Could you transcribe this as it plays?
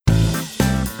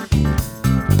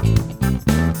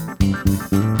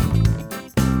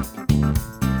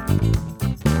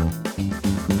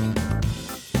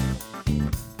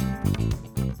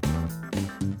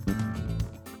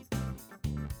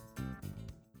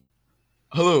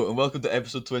Hello and welcome to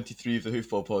episode 23 of the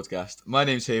Hoofball podcast. My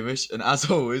name's Hamish, and as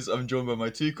always, I'm joined by my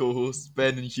two co-hosts,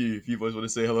 Ben and Hugh. If you boys want to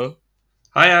say hello.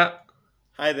 Hiya.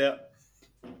 Hi there.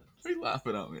 Why are you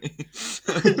laughing at me?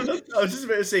 I was just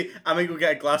about to say, I might go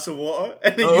get a glass of water,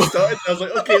 and then Oh. you started. I was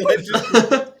like, okay,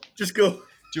 let's just go. Do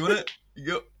you want it? You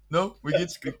go? No? We good?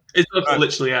 Let's go. It's what I Right.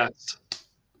 literally asked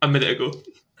a minute ago.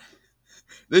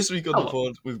 This week on the Hello.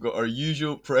 pod, we've got our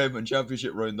usual Prem and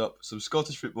Championship roundup, some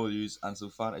Scottish football news, and some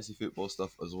fantasy football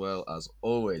stuff as well as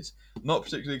always. Not a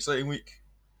particularly exciting week.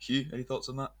 Hugh, any thoughts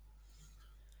on that?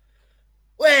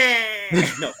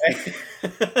 No.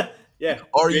 Yeah.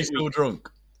 Are you great still week. drunk?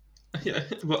 Yeah,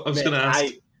 well, I was Mate, going to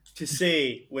ask. to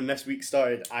say when this week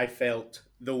started, I felt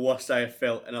the worst I have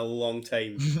felt in a long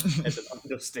time. Is an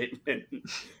understatement.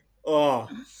 Oh,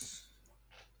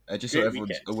 Just so Great everyone's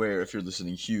weekend. aware, if you're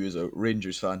listening, Hugh is a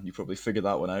Rangers fan. You probably figured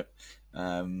that one out.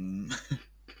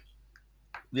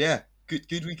 Yeah,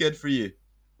 good weekend for you.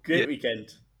 great Yeah. weekend.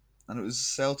 And it was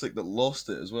Celtic that lost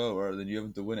it as well, rather than you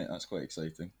having to win it. That's quite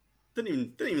exciting.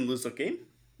 Didn't even lose their game.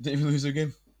 Didn't even lose their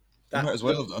game. They That- might as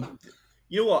well have done.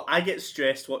 You know what? I get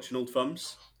stressed watching Old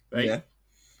Firms. Right. Yeah.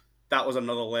 That was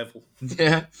another level.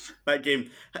 Yeah. That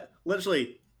game,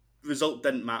 literally, result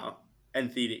didn't matter in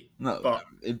theory. No, But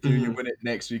if you win it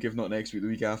next week, if not next week, the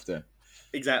week after.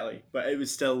 exactly, but it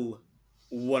was still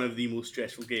one of the most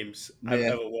stressful games I've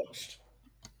Yeah. ever watched.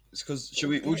 It's because should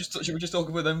we just talk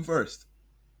about them first?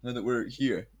 Now that we're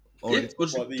here. Yeah, we'll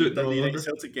just What, do the it in the Dundee order. United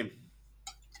Celtic game?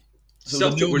 So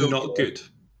Celtic the were nil-nil not good.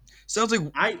 Celtic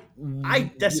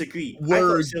I disagree. I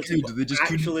were thought Celtic good. They just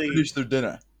couldn't actually finish their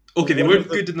dinner. Okay, they one weren't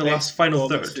of the good in the best last final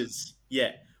third. performances-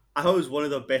 Yeah, I thought it was one of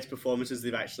the best performances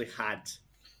they've actually had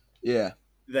Yeah.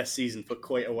 this season for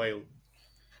quite a while.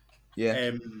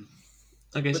 Yeah.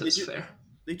 I guess But that's they fair.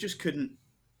 They just couldn't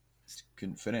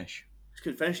Finish.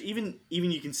 finish. Even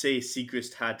you can say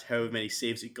Segrist had however many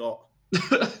saves he got.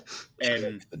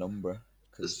 The number.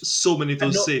 'Cause So many of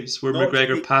those not- saves were not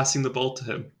McGregor the- passing the ball to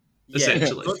him. Yeah,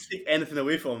 Essentially. not to take anything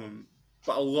away from him,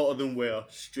 but a lot of them were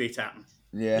straight at him.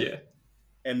 yeah. Yeah.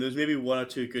 And there was maybe one or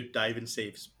two good diving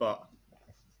saves, but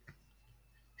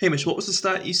Hamish, what was the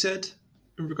stat you said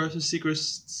in regards to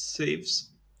Seagrist's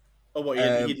saves? oh, what he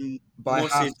had By more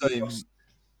saves than halftime,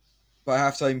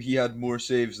 first. he had more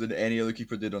saves than any other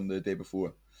keeper did on the day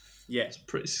before. Yeah, It's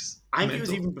pretty I think it was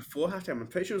mental. even before halftime. I'm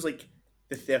pretty sure it was like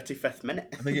the 35th minute.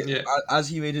 I think Yeah. as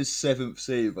he made his 7th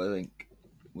save, I think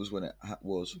was when it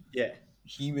was. Yeah,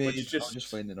 He made. Which just- I'll just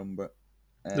find the number.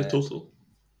 The total.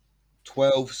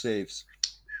 12 saves.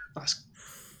 That's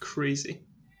crazy.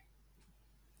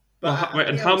 but Well, right,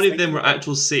 and I how was many of them thinking were about-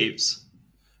 actual saves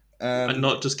and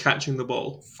not just catching the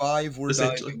ball? 5 were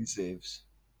essentially. diving saves.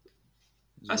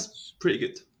 That's pretty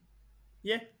good.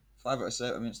 Yeah, 5 out of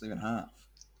 7. I mean, it's not even half.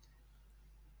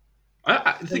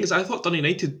 The thing is, I thought Dundee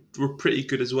United were pretty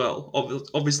good as well.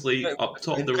 Obviously, Yeah, up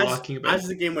top, they were lacking a bit. as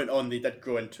the game went on, they did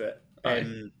grow into it.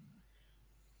 Aye.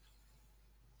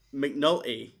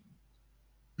 McNulty,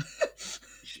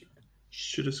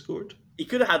 Should have scored. he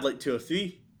could have had like 2 or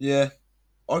 3. Yeah.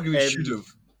 Arguably Um, should have.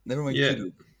 Never mind, yeah. could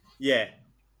have. Yeah,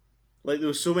 like there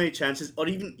were so many chances, or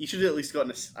even he should have at least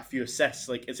gotten a few assists.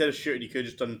 Like instead of shooting, he could have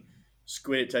just done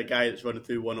square it to a guy that's running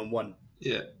through 1-on-1.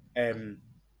 Yeah.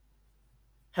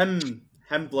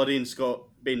 Him bloodying Scott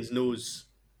Bain's nose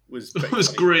was It pretty was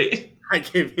funny. great. That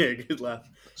gave me a good laugh.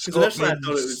 Scott initially I Bain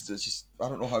thought it was- it's just, I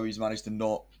don't know how he's managed to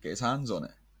not get his hands on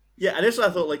it. Yeah, initially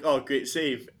I thought like, oh, great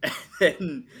save, and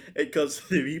then it cuts to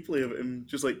the replay of him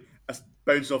just like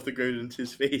bouncing off the ground into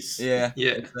his face. Yeah.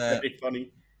 Yeah. It's, Very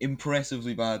funny.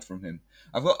 impressively bad from him.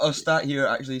 I've got a stat here.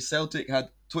 Actually, Celtic had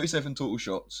 27 total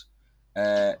shots.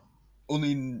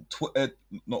 Only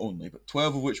not only, but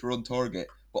 12 of which were on target.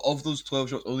 But of those 12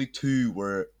 shots, only 2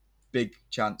 were big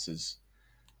chances.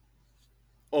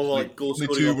 Or Like, like goal the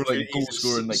scoring two were, like, opportunities. goal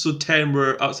scoring. Like- So 10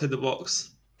 were outside the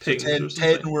box. So Pings 10, or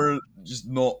something. 10 were just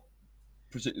not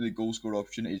particularly goal score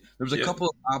opportunities. There was a Yeah. couple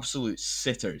of absolute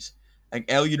sitters. Like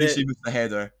El Yunusi with the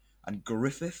header and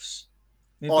Griffiths.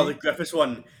 Maybe? Oh, the Griffiths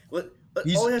one. All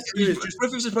he has to do is just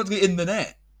Griffiths is practically in the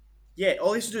net.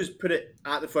 all he has to do is put it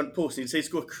at the front post and say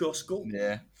score a cross goal.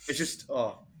 Yeah. It's just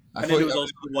I And then thought there was that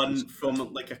also one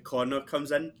from like a corner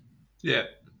comes in, Yeah.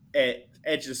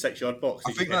 edge of the 6-yard box.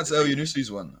 I think that's El Yunusi's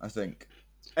one. I think.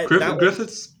 That one-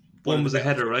 Griffith's one one of was the a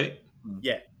header, right?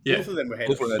 Yeah, Yeah. both of them were Go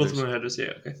headers. for it. Both of them were headers,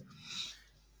 yeah, okay.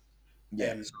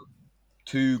 Yeah. Um, So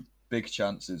 2 big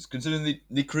chances. Considering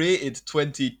they created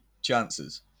 20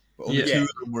 chances, but only Yeah. 2 of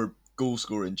them were goal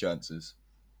scoring chances,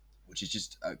 which is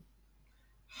just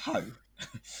how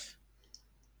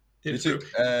they It's took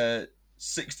true.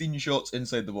 16 shots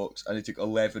inside the box and they took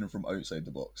 11 from outside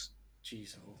the box.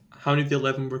 Jeez, oh. How many of the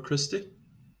 11 were Christie?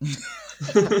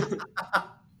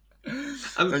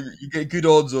 You get good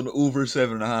odds on over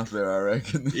 7.5 there, I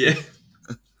reckon. Yeah.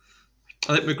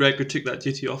 I think McGregor took that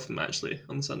duty off him actually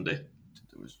on Sunday.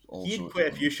 There was He also had quite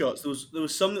a few shots. There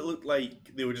was some that looked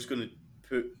like they were just going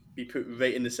to be put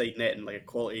right in the side net in like a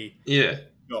quality Yeah.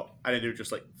 shot, and then they were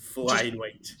just like flying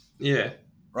wide. Yeah.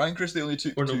 Ryan Christie only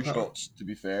took Or no 2 power. shots, to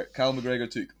be fair. Cal McGregor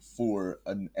took 4,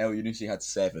 and El Yunusi had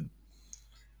 7.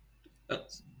 I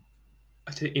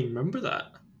didn't even remember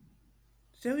that.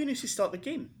 Did Elyounoussi start the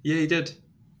game? Yeah, he did.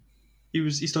 He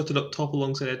started up top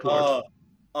alongside Edward. Oh,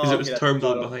 Because it was that's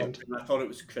Turnbull not up behind. front. I thought it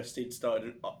was Christie had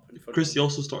started up in front. Christie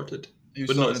also started. He was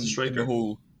But not starting as a in striker. the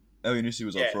whole. El Yunusi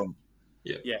was up Yeah. front.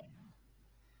 Yeah. Yeah.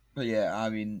 But yeah, I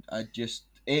mean,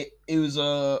 it was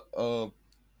a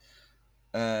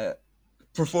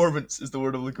performance is the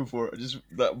word I'm looking for.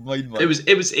 That mind blank.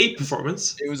 It was a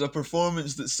performance. It was a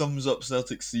performance that sums up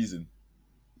Celtic's season.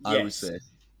 I would Yes. say.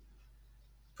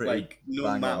 Pretty Like, no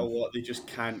bang matter on. what, they just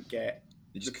can't get.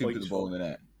 They just the couldn't put the points ball from- in the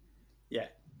net. Yeah.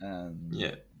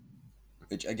 Yeah.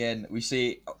 Which again, we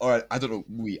say, or I don't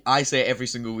know, I say it every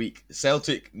single week.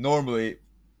 Celtic normally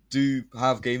do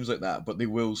have games like that, but they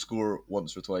will score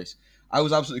once or twice. I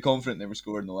was absolutely confident they were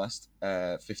scoring in the last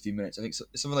 15 minutes. I think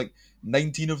something like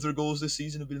 19 of their goals this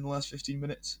season have been in the last 15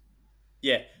 minutes.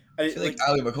 Yeah. And I feel like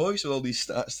Ali McCoy with all these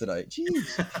stats tonight.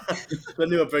 Jeez. when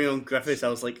they were bringing on Griffiths, I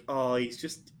was like, oh, he's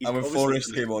And when obviously Forrest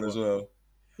gonna came on as score. well.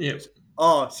 Yeah.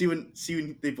 Oh, see when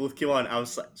they both came on, I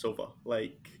was like, it's over.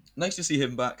 Like, Nice to see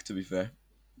him back, to be fair.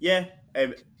 yeah,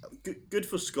 good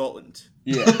for Scotland.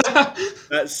 Yeah.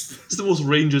 That's It's the most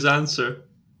Rangers answer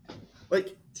like,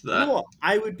 to you that. know what?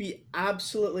 I would be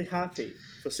absolutely happy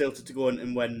for Celtic to go on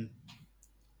and win.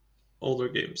 All their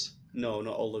games. No,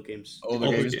 not all the games. All the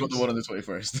All the games, but the games. one on the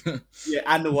 21st. Yeah,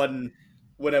 and the one,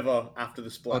 whatever after the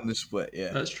split. On the split,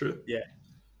 yeah. That's true.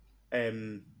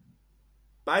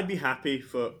 But I'd be happy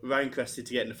for Ryan Christie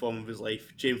to get in the form of his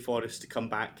life, James Forrest to come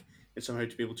back and somehow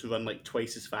to be able to run like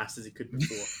twice as fast as he could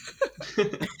before.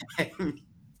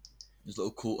 His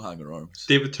little coat hanger arms.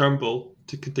 David Turnbull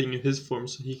to continue his form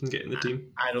so he can get in the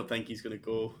team. I don't think he's going to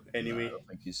go anyway. I don't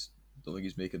think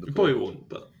he's making the He play. probably won't,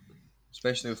 but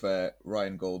Especially with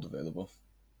Ryan Gold available.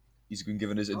 He's been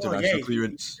given his Oh, international yeah,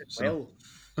 clearance. he did So well.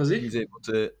 has he? he's able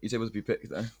to be picked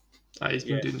there. He's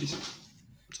been Yeah. doing decent.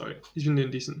 Sorry, he's been doing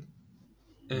decent.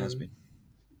 He has been.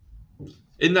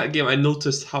 In that game, I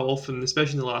noticed how often,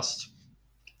 especially in the last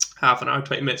half an hour,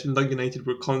 20 minutes, when Dundee United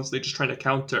were constantly just trying to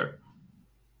counter,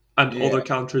 and all Yeah. their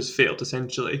counters failed,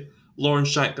 essentially.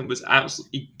 Lawrence Shankland was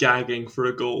absolutely gagging for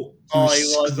a goal. He Oh, was he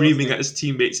was, screaming wasn't at his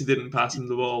teammates who didn't pass him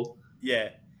the ball. Yeah.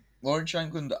 Lauren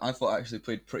Shankland, I thought actually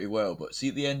played pretty well, but see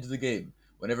at the end of the game,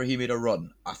 whenever he made a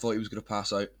run, I thought he was going to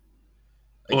pass out.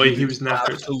 He was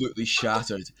knackered. absolutely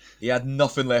shattered. He had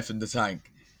nothing left in the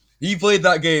tank. He played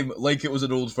that game like it was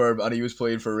an Old Firm, and he was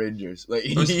playing for Rangers. Like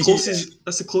That's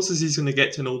the closest he's going to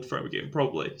get to an Old Firm game,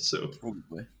 probably. So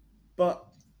probably. But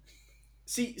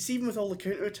see, even with all the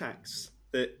counter attacks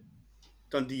that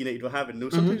Dundee United were having, no,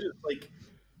 sometimes it's like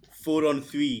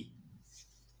 4-on-3,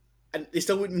 and they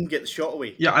still wouldn't even get the shot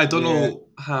away. yeah, I don't Yeah. know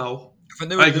how. I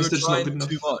think I they were guess they're just not trying good enough.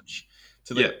 too much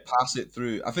to pass it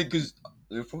through. I think because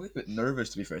they were probably a bit nervous,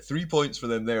 to be fair. 3 points for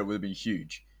them there would have been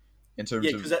huge in terms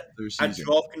Yeah, of because their a season.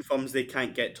 draw confirms they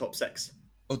can't get top 6.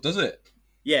 Oh, does it?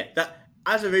 Yeah, that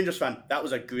as a Rangers fan, that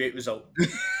was a great result.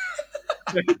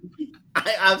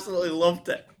 I absolutely loved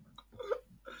it.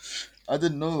 I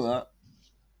didn't know that.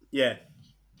 Yeah.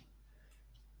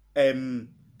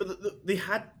 But they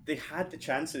had the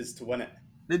chances to win it,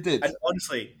 They did. and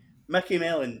honestly, Mickey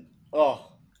Mellon,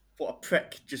 oh, what a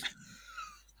prick! Just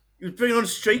he was bringing on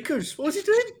strikers. What was he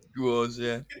doing? He was,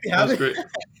 yeah. That was great.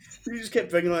 He just kept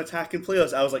bringing on attacking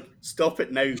players. I was like, stop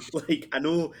it now! Like, I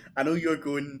know you're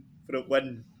going for a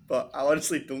win, but I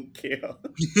honestly don't care.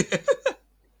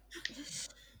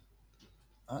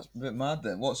 That's a bit mad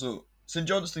then. What, so St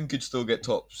Johnston could still get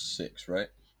top 6, right?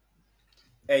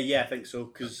 Yeah, I think so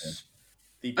because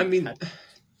I mean,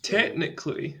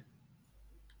 technically,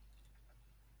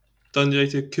 Dundee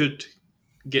United could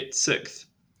get 6th,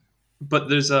 but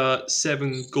there's a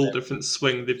 7-goal difference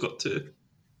swing they've got to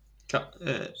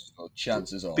So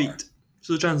chances are. beat.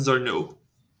 So the chances are no.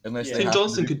 Unless Yeah. they St have to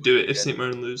Johnston do- could do it if Yeah. St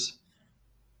Mirren lose.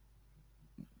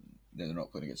 Yeah, they're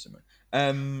not playing against St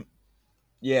Mirren.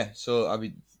 Yeah, so I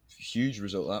mean, huge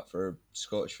result that for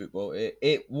Scottish football.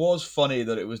 It was funny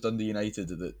that it was Dundee United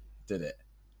that did it.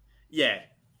 yeah,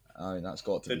 I mean, that's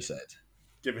got to be said.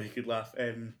 give me a good laugh.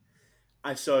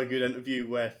 I saw a good interview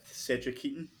with Cedric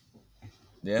Heaton.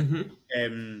 Yeah,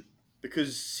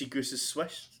 Because Seagoose is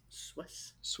Swiss.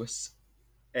 Swiss.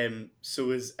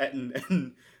 So is it,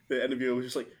 and the interviewer was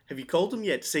just like, "Have you called him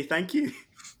yet to say thank you?"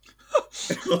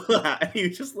 And he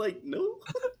was just like, "No."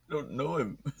 Don't know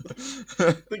him.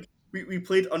 Like we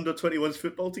played under 21s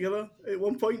football together at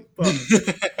one point, but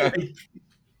like,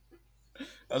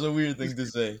 That's a weird thing to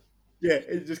say. yeah,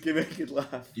 it just gave me a good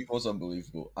laugh. He was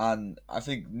unbelievable, and I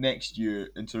think next year,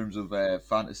 in terms of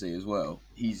fantasy as well,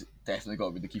 he's definitely got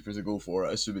to be the keeper to go for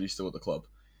it, assuming he's still at the club.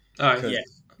 Aye. Because, Yeah.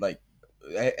 like,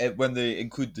 when they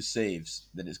include the saves,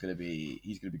 then he's going to be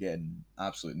getting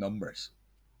absolute numbers.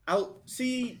 I'll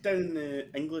see down in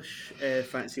the English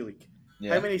fantasy league.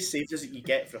 Yeah. How many saves is it you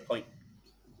get for a point?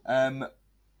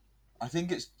 I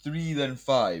think it's 3 then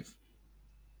 5.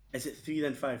 Is it 3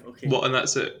 then 5? Okay. What, and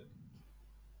that's it?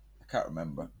 I can't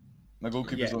remember. My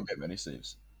goalkeepers Yeah. don't get many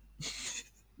saves.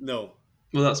 No.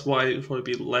 Well, that's why it would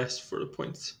probably be less for the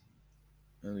points.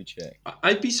 Let me check.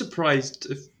 I'd be surprised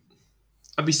if...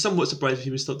 I'd be somewhat surprised if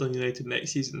he was still done United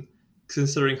next season,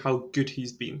 considering how good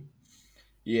he's been. for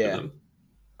Yeah. them.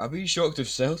 I'd be shocked if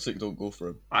Celtic don't go for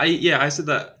him. I said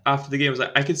that after the game. I was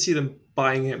like, I could see them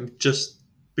buying him just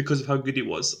because of how good he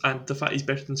was and the fact he's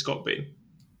better than Scott Bain.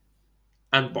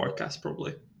 And Barkas,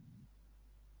 probably.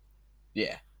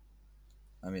 Yeah.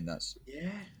 I mean, that's...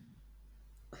 Yeah.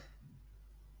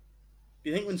 Do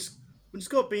you think when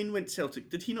Scott Bain went to Celtic,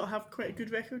 did he not have quite a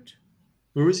good record?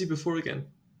 Where was he before again?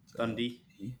 Dundee.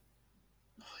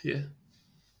 Oh, yeah.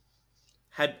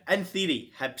 In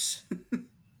theory, Hibs.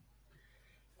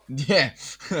 Yeah.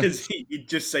 Because he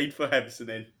just signed for Hibs and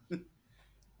then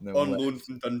No on way. loan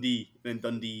from Dundee. And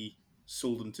then Dundee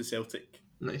sold him to Celtic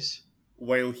Nice.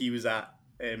 while he was at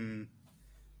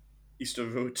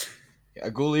Eastern Road. A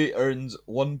goalie earns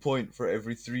 1 point for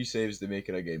every 3 saves they make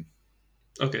in a game.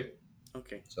 Okay.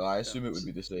 Okay. So I assume it would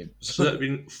be the same. So that'd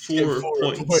been Yeah,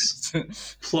 4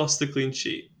 points plus the clean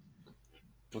sheet.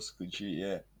 Plus clean sheet,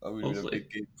 yeah. That would have been a Lovely. big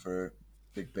game for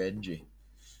Big Benji.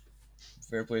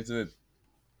 Fair play to him.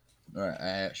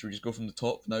 Alright, should we just go from the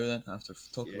top now then, after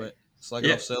talking Yeah. about slagging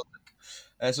Yeah. off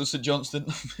Celtic? So St Johnstone,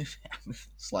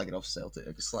 slagging off Celtic,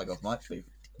 I could slag off my favourite.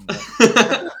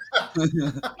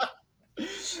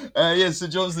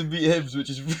 St Johnstone beat Hibs, which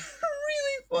is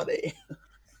really funny.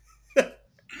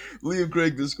 Liam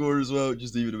Craig the score as well,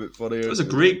 just even a bit funnier. It was a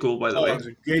great goal, by the Oh, way. it was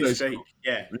a great Nice strike. goal.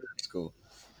 Yeah. Really nice goal.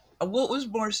 And what was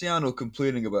Marciano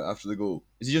complaining about after the goal?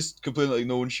 Is he just complaining like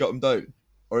no one shut him down?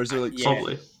 Or is there like... Yeah.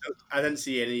 Probably. I didn't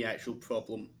see any actual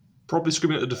problem. Probably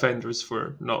screaming at the defenders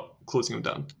for not closing him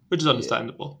down, which is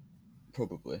understandable.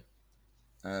 Probably.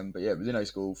 But yeah, it was a nice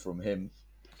goal from him.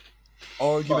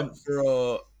 Argument for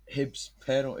a Hibs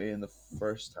penalty in the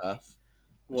first half.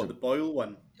 What, the Boyle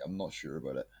one? I'm not sure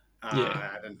about it. Yeah.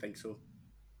 I didn't think so.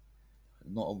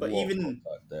 Not a But lot even- of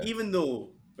contact there. Even though,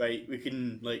 right, we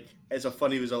can, like, it's a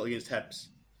funny result against Hibs,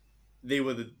 they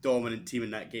were the dominant team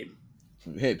in that game.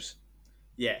 Hibs.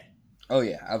 Yeah. Oh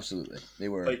yeah, absolutely. They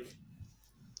were Like,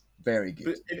 very good.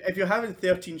 but if you're having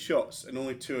 13 shots and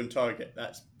only 2 on target,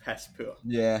 that's piss poor.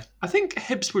 Yeah. I think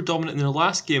Hibs were dominant in their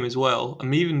last game as well,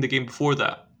 and even the game before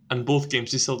that. And both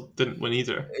games they still didn't win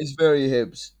either. It's very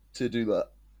Hibs to do that.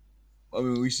 I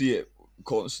mean, we see it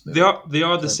constantly. They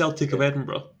are the Celtic of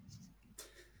Edinburgh.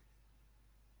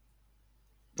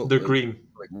 But They're like- green.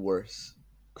 Like worse.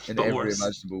 In But every worse.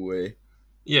 imaginable way.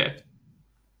 Yeah.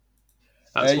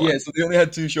 That's why. Yeah, so they only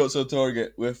had 2 shots on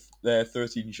target with their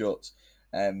 13 shots.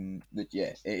 But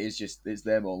yeah, it's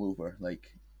them all over.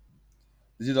 Like,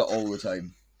 they do that all the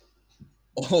time.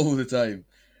 All the time.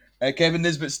 Kevin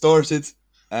Nisbet started,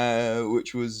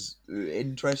 which was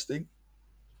interesting.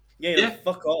 Yeah.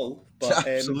 Fuck all. But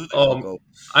Absolutely. um, fuck all.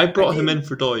 I brought I him mean- in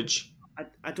for Deutsch.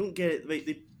 I don't get it. Like,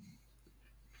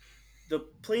 they're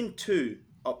playing 2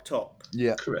 up top,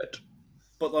 Yeah. Correct.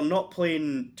 but they're not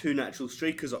playing 2 natural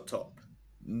strikers up top.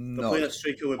 They're No. playing a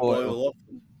striker with Boyle. Boyle off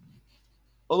them.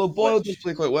 Although Boyle Which- does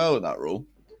play quite well in that role.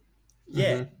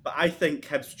 Yeah, Mhm. but I think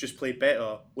Hibs just play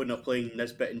better when they're playing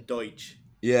Nisbet and Deutsch.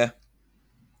 Yeah.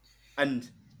 And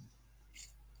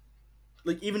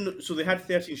like so they had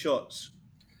 13 shots,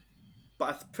 but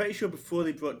I'm pretty sure before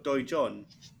they brought Deutsch on,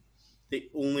 they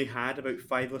only had about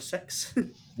 5 or 6,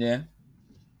 Yeah.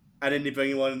 and then they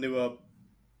bring him on and they were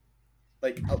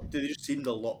like they just seemed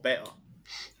a lot better.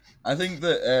 I think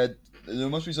that there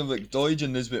must be something like Doige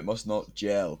and Nisbet must not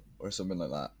gel or something like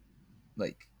that.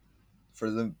 Like, for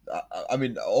them, I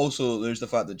mean, also there's the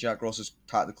fact that Jack Ross is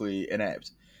tactically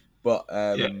inept, but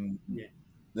Yeah.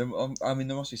 there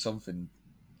must be something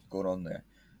going on there.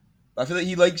 I feel like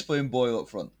he likes playing Boyle up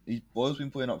front. Boyle's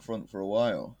been playing up front for a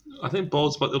while. I think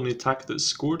Ball's about the only attack that's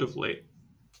scored of late.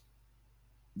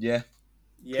 Yeah,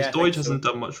 Yeah, Because Deutsch hasn't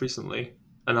done much recently.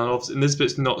 And obviously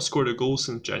Nisbet's not scored a goal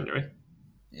since January.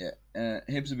 yeah.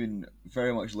 Hibs have been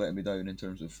very much letting me down in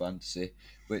terms of fantasy,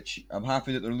 which I'm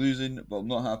happy that they're losing, but I'm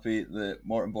not happy that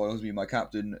Martin Boyle has been my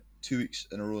captain 2 weeks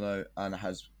in a row now and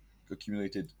has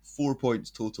accumulated 4 points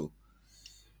total.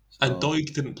 And So,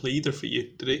 Doig didn't play either for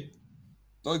you, did he?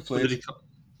 Doig Or did played. he come?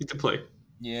 He did play.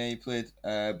 Yeah, he played,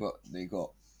 but they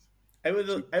got. Out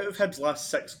of Hibs' last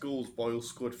 6 goals, Boyle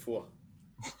scored 4.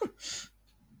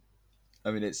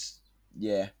 I mean,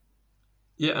 yeah,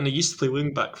 Yeah, and he used to play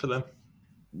wing back for them.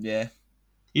 yeah,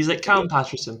 He's like Callum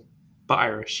Patterson, but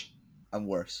Irish. and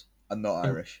worse. I'm not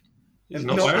Irish. He's And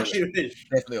not Irish.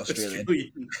 Definitely Australian.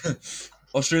 Australian.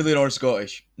 Australian or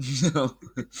Scottish. No.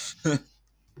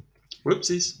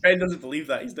 Whoopsies. Ben doesn't believe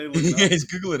that. He's now looking Yeah, up. he's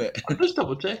googling it. I'm just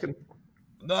double checking.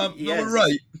 No, Yes. we're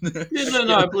right. Yeah,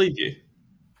 no, I believe you.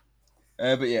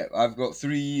 But yeah, I've got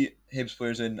 3 Hibs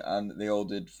players in, and they all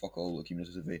did fuck all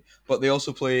cumulatively. But they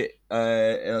also play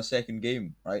in a second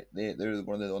game, right? They're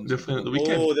one of the ones. They're playing at the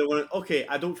weekend. Oh, they want. Okay,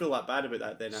 I don't feel that bad about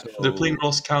that then. Actually, They're playing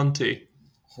Ross County.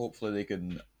 Hopefully, they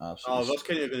can absolutely. Ross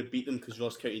County are going to beat them because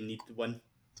Ross County need to win.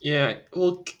 Yeah,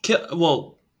 well,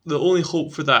 the only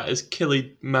hope for that is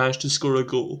Killy managed to score a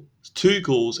goal. 2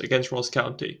 goals against Ross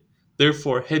County.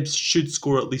 Therefore, Hibs should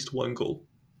score at least 1 goal.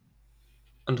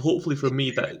 And hopefully for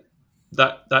me,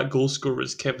 that goal scorer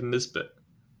is Kevin Nisbet.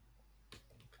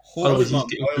 Otherwise, he's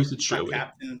getting booted straight away.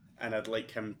 Captain, and I'd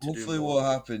like him to Hopefully, do more.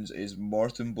 what happens is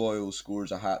Martin Boyle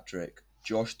scores a hat trick,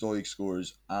 Josh Doig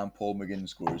scores, and Paul McGinn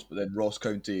scores, but then Ross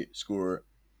County score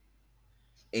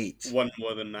 8 One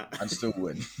more than that. and still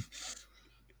win.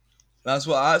 That's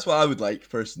what I would like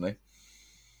personally.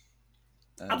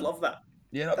 I'd love that.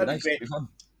 Yeah, that'd be that'd nice. be It'd be fun.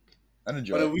 I'd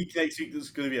enjoy On a it. week next week, there's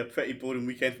going to be a pretty boring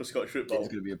weekend for Scottish football. It's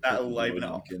going to be a That'll pretty liven it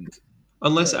boring up. weekend.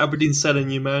 Unless Aberdeen set a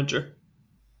new manager.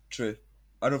 True.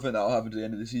 I don't think that'll happen to the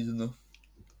end of the season though.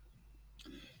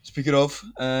 Speaking of,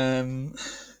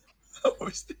 what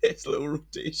was this little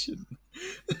rotation?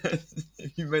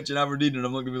 You mentioned Aberdeen, and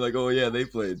I'm not gonna be like, oh yeah, they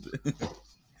played.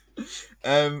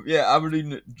 Yeah,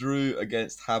 Aberdeen drew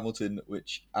against Hamilton,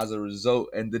 which as a result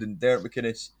ended in Derek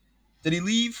McInnes. Did he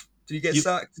leave? Did he get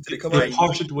sacked? Did it come They out?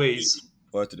 parted ways.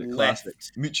 Or did it Left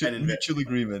classic? Mutual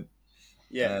agreement.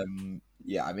 Yeah.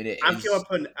 Yeah, I mean it I've is. come up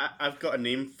on. I've got a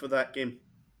name for that game.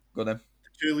 Go on then.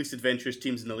 The 2 least adventurous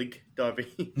teams in the league, Derby.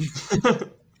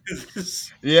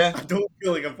 Yeah, I don't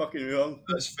feel like I'm fucking wrong.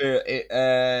 that's fair.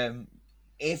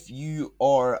 If you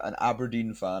are an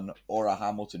Aberdeen fan or a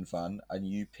Hamilton fan and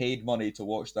you paid money to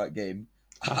watch that game,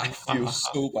 I feel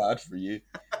so bad for you.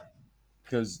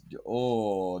 Because,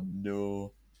 oh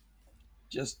no.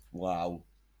 Just, wow.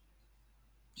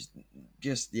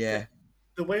 Just yeah.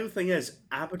 The wild thing is,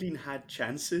 Aberdeen had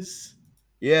chances.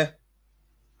 Yeah.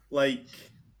 Like,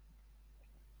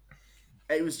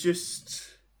 it was just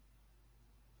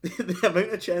the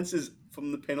amount of chances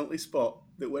from the penalty spot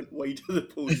that went wide of the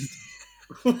post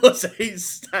was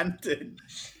outstanding.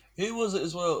 Who was it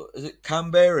as well? Is it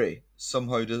Canberry?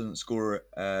 Somehow doesn't score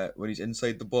when he's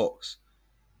inside the box.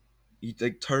 He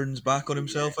like turns back on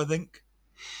himself, I think.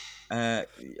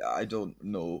 I don't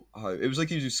know how. It was like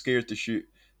he was just scared to shoot.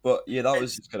 But yeah, that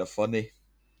was just kind of funny.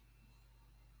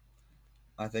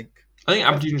 I think. I think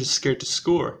Aberdeen are just scared to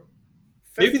score.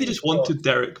 Maybe they just wanted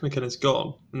Derek McInnes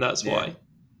gone, and that's why.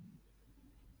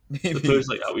 Maybe. The players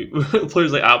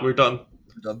like we're done.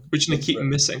 Done. We're just gonna keep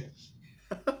missing.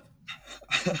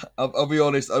 I'll be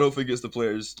honest. I don't think it's the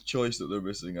players' choice that they're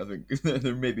missing. I think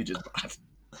they're maybe just bad.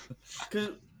 Because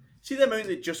see the amount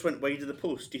that just went wide of the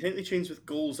post. Do you think they changed with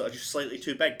goals that are just slightly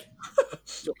too big?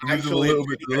 So Move them a little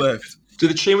bit to the left. Do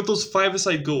they train with those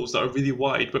 5-a-side goals that are really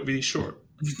wide but really short?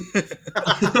 They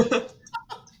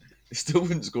still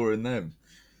wouldn't score in them.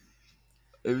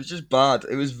 It was just bad.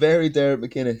 It was very Derek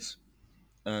McInnes.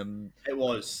 It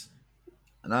was.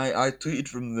 And I tweeted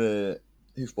from the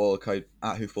Hoofball account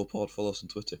at HoofballPod. Follow us on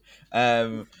Twitter.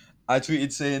 I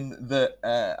tweeted saying that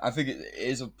I think it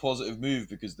is a positive move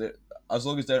because as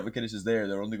long as Derek McInnes is there,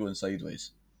 they're only going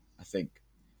sideways. I think.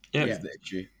 Yeah. Is the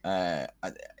issue.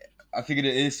 I think in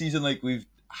a season like we've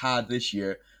had this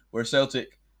year, where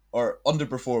Celtic are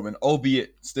underperforming,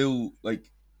 albeit still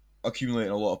like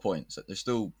accumulating a lot of points, they're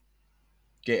still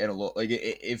getting a lot. Like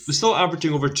if They're still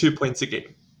averaging over 2 points a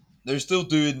game. they're still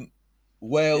doing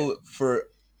well for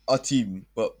a team,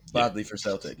 but badly for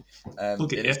Celtic.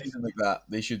 Okay, in a season like that,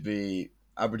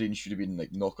 Aberdeen should have been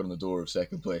like knocking on the door of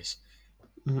second place.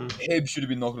 Mm-hmm. Hibs should have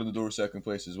been knocking on the door of second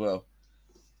place as well.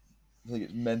 I think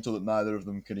it's mental that neither of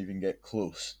them can even get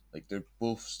close. Like they're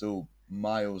both still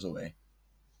miles away.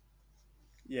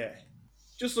 Yeah.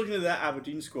 Just looking at that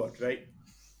Aberdeen squad, right?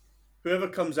 Whoever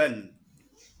comes in,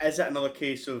 is it another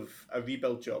case of a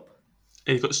rebuild job?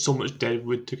 They've got so much dead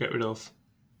wood to get rid of.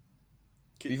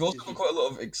 We've also got quite a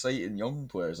lot of exciting young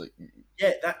players. Like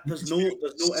there's no in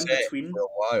set between. for a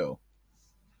while.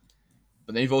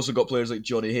 But then you've also got players like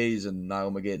Johnny Hayes and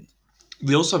Niall McGinn.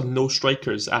 They also have no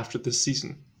strikers after this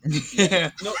season.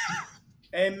 Yeah,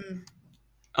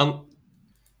 No,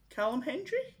 Callum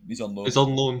Hendry, he's on loan. It's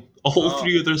on loan. All Oh.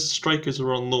 3 of their strikers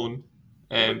are on loan.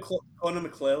 Conor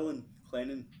McClellan,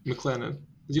 McLennan.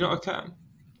 Is he not a cam?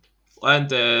 And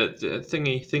the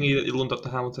thingy that they loaned up to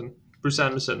Hamilton. Bruce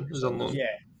Anderson is on loan. Yeah,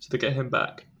 So they get him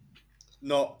back.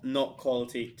 not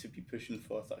quality to be pushing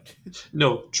for. I think.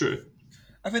 No, true.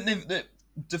 I think they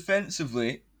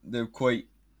defensively they're quite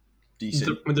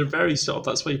decent. They're very soft.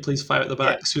 That's why he plays 5 at the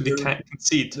back, so they can't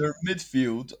concede. Their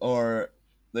midfield are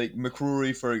like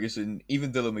McCrory, Ferguson,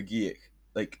 even Dylan McGeoch,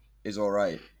 like is all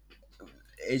right.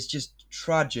 It's just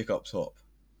tragic up top,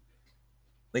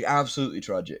 like absolutely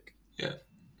tragic. Yeah.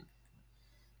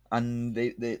 And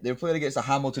they're playing against a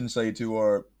Hamilton side who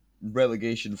are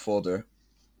relegation fodder,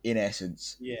 in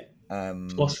essence. Yeah.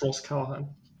 Plus Ross Callahan.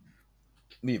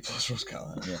 Me plus Ross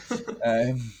Callahan.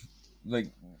 Yeah.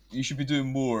 Like you should be doing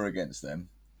more against them.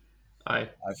 Aye.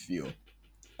 I feel.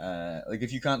 Like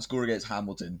if you can't score against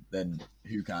Hamilton, then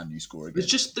who can you score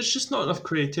against? There's just not enough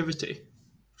creativity,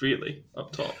 really,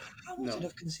 up top. Hamilton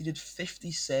have conceded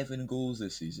 57 goals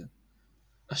this season.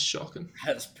 That's shocking.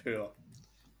 That's poor.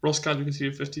 Ross County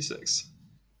conceded 56.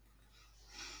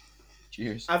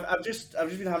 Cheers. I've just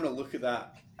been having a look at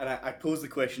that, and I posed the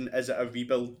question: is it a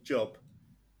rebuild job?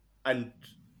 And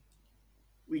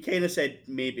we kind of said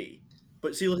maybe,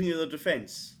 but see, looking at their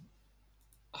defence,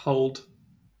 How old?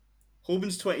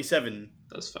 Hoban's 27,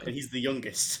 That's and fine. he's the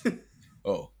youngest.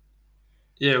 Oh.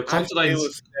 Yeah, Ash Constantine's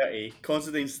Taylor's 30,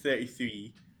 Constantine's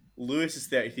 33, Lewis is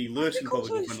 33. Lewis can probably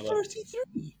go win the league.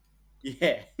 33.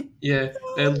 Yeah, yeah.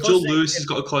 Joe Constantine- Lewis has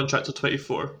got a contract till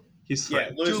 24. He's yeah.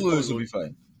 fine. Lewis Joe is Lewis will probably be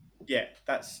fine. yeah,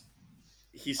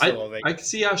 he's still alright. I can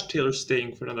see Ash Taylor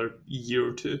staying for another year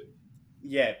or 2.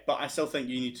 Yeah, but I still think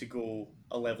you need to go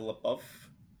a level above.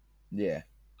 Yeah.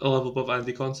 A level above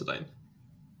Andy Considine.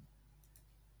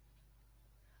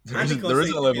 There Andy isn't a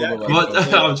Considine level could be above that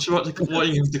Andy I'm sure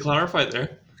wanting him to clarify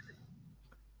there.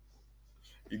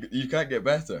 You can't get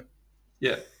better.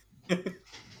 Yeah.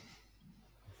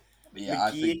 Yeah,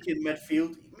 I think McGeoch in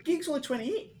midfield. McGeoch's only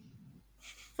 28.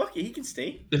 Fuck it, he can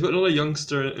stay. They've got another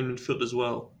youngster in midfield as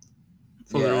well.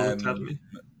 From their own academy.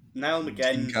 Niall Dean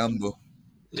McGinn. Campbell.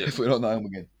 Yeah. Definitely not Niall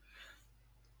McGinn.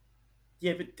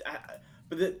 Yeah,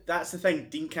 but that's the thing.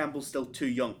 Dean Campbell's still too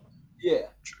young. Yeah.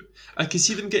 I can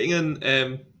see them getting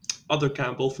in other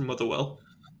Campbell from Motherwell.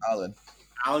 Alan.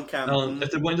 Alan Campbell. Alan,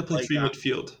 if they're wanting to play like 3 that.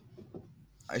 midfield.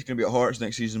 He's going to be at Hearts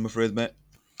next season, I'm afraid, mate.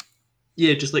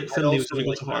 Yeah, just like I'd Finlay was also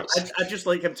going to go to like- Hearts. I'd just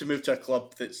like him to move to a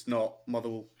club that's not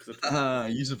Motherwell.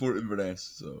 You support Inverness,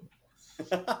 so.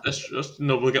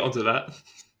 No, we'll get onto that.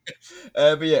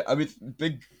 But yeah, I mean,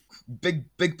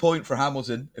 big point for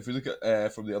Hamilton if we look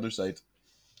at from the other side.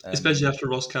 Especially after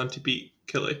Ross County beat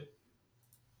Killie.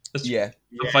 That's Yeah,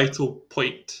 a vital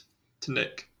point to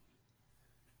Nick.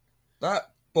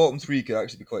 that bottom 3 could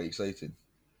actually be quite exciting.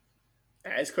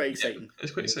 It's quite exciting.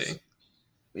 It's quite exciting.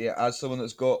 But yeah, as someone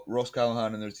that's got Ross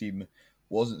Callahan in their team,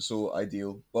 wasn't so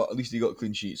ideal, but at least he got a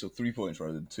clean sheet, so 3 points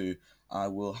rather than 2. I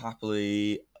will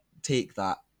happily take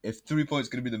that. If 3 points is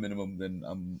going to be the minimum, then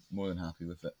I'm more than happy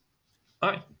with it.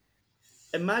 Aye.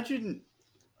 Imagine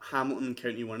Hamilton and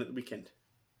County won at the weekend.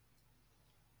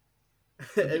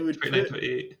 it would 29, put,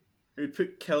 28. it would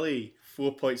put Kelly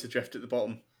 4 points adrift at the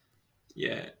bottom.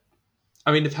 Yeah.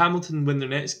 I mean, if Hamilton win their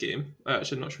next game, I'm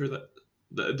actually not sure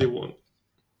that they won't.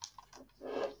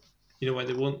 You know why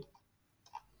they won't?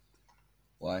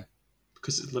 Why?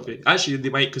 Because it's Livy. Actually, they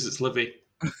might because it's Livy.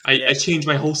 I changed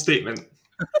my whole statement.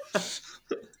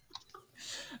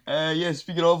 Yeah,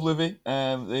 speaking of Livy,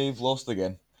 they've lost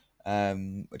again,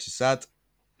 which is sad.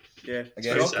 Yeah, It's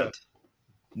Again, very shocker. sad.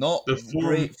 Not The form-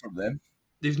 great from them.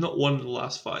 They've not won in the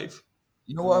last 5.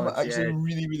 You know what Oh, I'm actually yeah.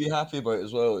 really, really happy about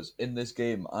as well is in this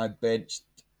game I benched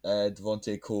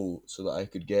Devontae Cole so that I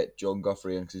could get John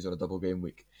Guthrie in because he's on a double game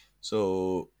week.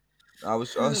 So I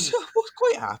was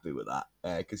quite happy with that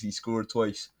because he scored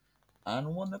twice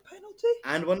and won the penalty.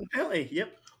 And won the penalty,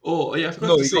 yep. Oh, yeah, I forgot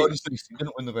No, to he say. got an assist. He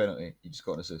didn't win the penalty. He just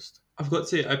got an assist. I forgot to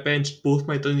say I benched both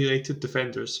my Dundee United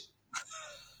defenders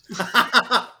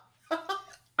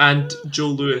and Joe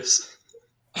Lewis.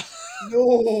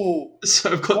 No!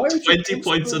 So I've Why got would you 20 bench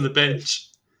points Joe? on the bench.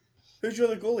 Who's your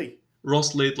other goalie?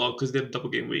 Ross Laidlaw because they had a double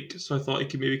game week, so I thought he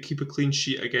could maybe keep a clean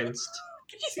sheet against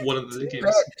one of the games.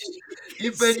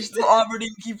 You benched the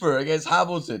Aberdeen keeper against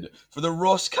Hamilton for the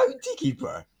Ross County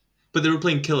keeper. But they were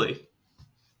playing Killie.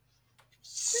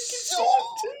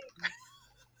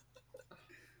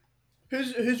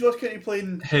 Who's Ross County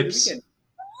playing for the Hibs. weekend?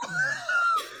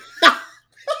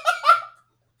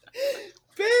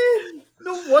 Ben,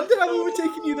 no wonder I'm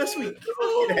overtaking you this week.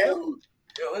 Fucking hell.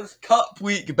 It was Cup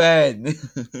week, Ben.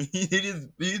 he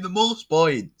needed the most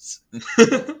points.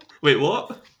 Wait,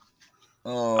 what?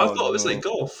 Oh, I thought it was no. like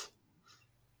golf.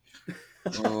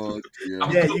 Oh dear.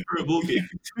 I'm Yeah, going for a bogey. You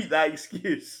can tweet that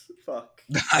excuse. Fuck.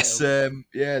 That's no,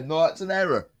 that's an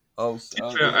error. I'll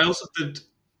Fair, I also did.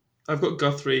 I've got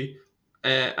Guthrie,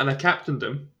 and I captained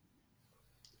him,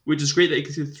 which is great that he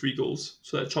conceded 3 goals,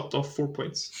 so that chopped off 4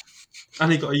 points,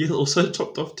 and he got a yellow, so that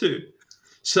chopped off 2,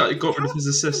 so that got rid of his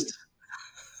assist.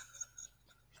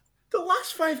 The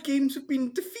last 5 games have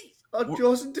been defeat or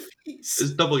draws and defeats.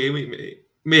 It's double game week, mate.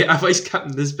 Mate, I've vice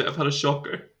captained this bit. I've had a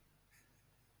shocker.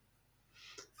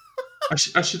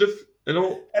 I should have,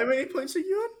 How many points are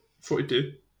you on?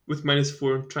 42 with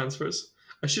 -4 on transfers.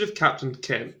 I should have captained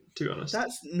Kent, to be honest.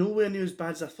 That's nowhere near as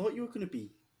bad as I thought you were going to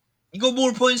be. You got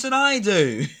more points than I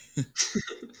do.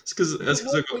 It's because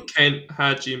I've got Kent,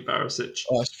 Hadji, and Barisic.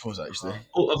 Oh, I suppose actually.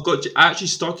 Oh, I actually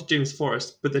started James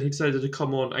Forrest, but then he decided to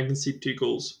come on and concede 2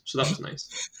 goals, so that was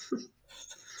nice.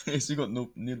 So you got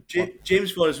no.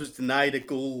 James Forrest was denied a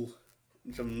goal,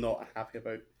 which I'm not happy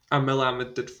about. And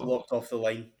Melamed did fuck. Walked off the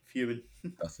line, fuming.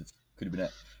 Could have been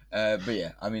it. But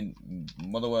yeah, I mean,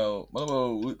 Motherwell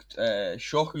looked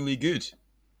shockingly good.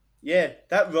 Yeah,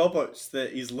 that Roberts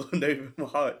that he's loaned out from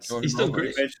Hearts. Jordan He's still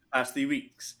Roberts. great. The past 3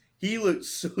 weeks. He looks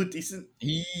so decent.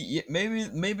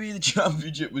 Maybe the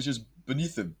championship was just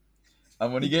beneath him,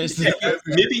 and when he gets to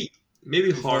Yeah,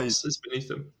 Maybe Hearts is beneath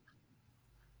him.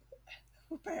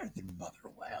 we're better than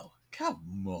Motherwell.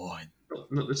 Come on.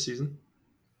 Not this season.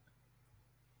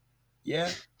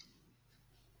 Yeah.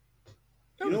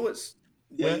 You know what's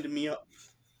Yeah. winding me up?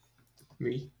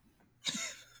 Me.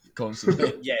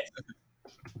 Constantly. Yes.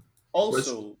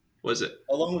 Also, What is it?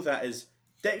 along with that is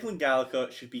Declan Gallagher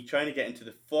should be trying to get into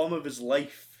the form of his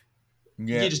life.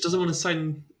 Yeah. He just doesn't want to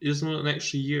sign. He doesn't want an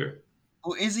extra year.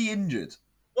 Oh, is he injured?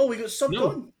 Oh, he got subbed No.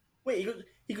 on. Wait,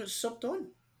 he got subbed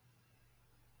on.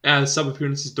 And sub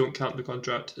appearances don't count the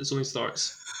contract. It only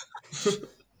starts.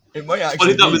 It might I actually.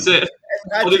 think that was be. it.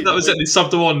 I think that was it. They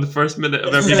subbed him on in the first minute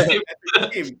of every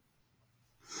game.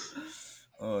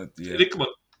 Oh dear. Come on.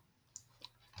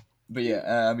 But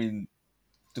yeah, I mean,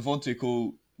 Devontae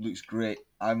Cole looks great.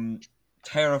 I'm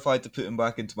terrified to put him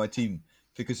back into my team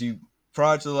because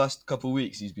prior to the last couple of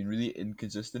weeks, he's been really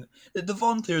inconsistent.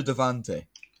 Devontae or Devante?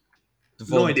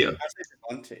 No idea. I said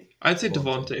Devante. I'd say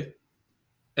Devontae.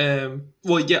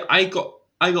 Well, yeah, I got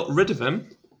rid of him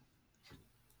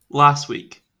last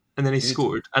week, and then he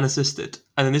scored and assisted,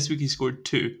 and then this week he scored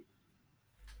 2.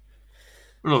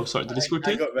 No, sorry, did he score 2?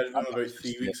 I got rid of him about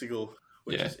 3 weeks ago,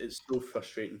 which Yeah. is it's so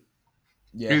frustrating.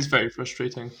 It Yeah, was very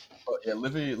frustrating. but yeah,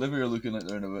 Livy are looking like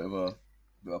they're in a bit of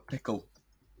a pickle.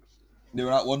 They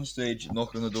were at one stage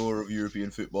knocking on the door of European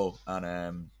football,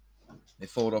 and they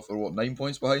followed off. They're 9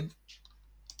 points behind?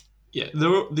 Yeah,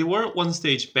 they were at one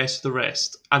stage best of the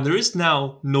rest, and there is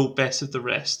now no best of the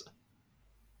rest.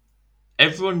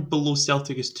 Everyone below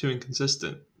Celtic is too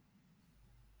inconsistent,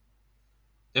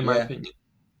 in my Yeah. opinion.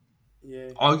 Yeah.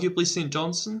 Arguably St.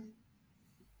 Johnson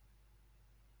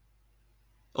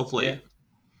of late. Yeah.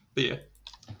 But yeah.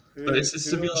 But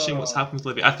it's a real shame what's happened with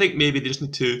Livy. I think maybe they just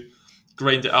need to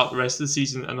grind it out the rest of the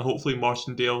season, and hopefully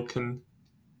Martindale can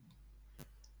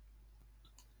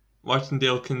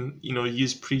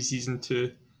use preseason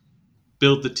to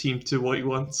build the team to what he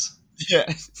wants.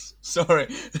 Yeah, sorry,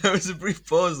 there was a brief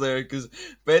pause there because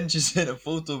Ben just sent a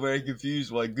photo very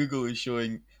confused why Google is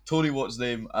showing Tony Watt's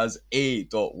name as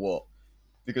A.Watt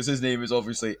because his name is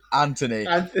obviously Anthony.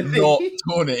 Not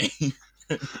Tony.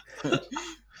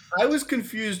 I was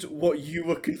confused what you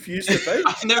were confused about.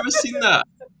 I've never seen that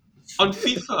on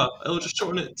FIFA. It'll just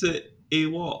shorten it to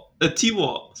A-Watt.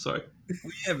 T-Watt, sorry.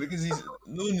 Yeah, because he's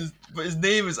known as, but his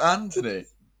name is Anthony.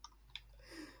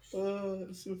 Oh,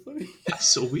 that's so funny. That's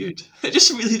so weird. It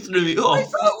just really threw me Why off.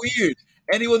 is that weird?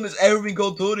 Anyone that's ever been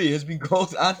called Tony has been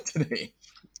called Anthony.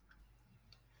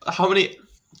 How many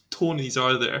Tonys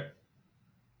are there?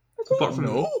 Apart from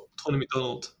No, Tony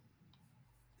McDonald.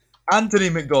 Anthony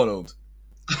McDonald.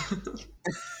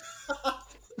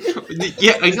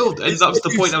 Yeah, I know, and that was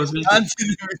the point I was making.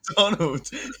 Anthony McDonald.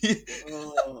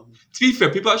 Oh. To be fair,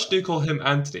 people actually do call him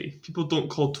Anthony. People don't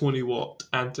call Tony Watt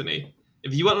Anthony.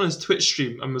 If you went on his Twitch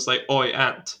stream and was like, "Oi,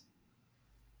 Ant,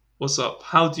 what's up?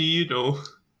 How do you know?"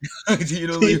 Do you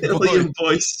know Liam Boyce? Liam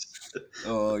Boyce.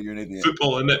 Oh, you're an idiot.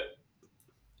 Football, innit?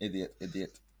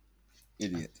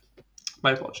 Idiot.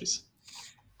 My apologies.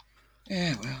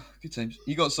 Yeah, well, good times.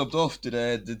 He got subbed off. Did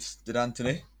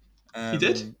Anthony? He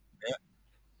did? Yeah.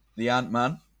 The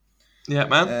Ant-Man. Yeah,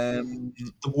 man.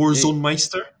 The Warzone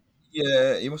Meister.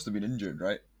 Yeah, he must have been injured,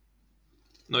 right?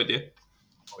 No idea.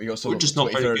 He got Or some of just the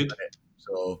not very 23rd good. minute,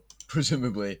 so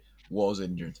presumably was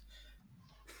injured.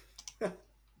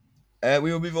 We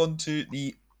will move on to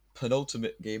the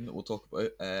penultimate game that we'll talk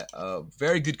about. A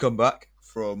very good comeback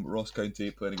from Ross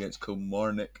County playing against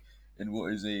Kilmarnock in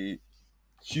what is a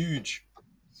huge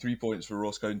 3 points for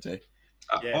Ross County.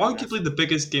 Yeah, Arguably the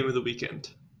biggest game of the weekend.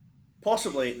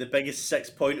 possibly the biggest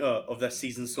 6-pointer of this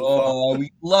season so far. Oh,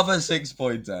 we love a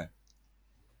 6-pointer.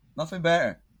 Nothing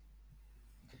better.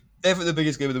 Definitely the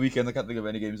biggest game of the weekend. I can't think of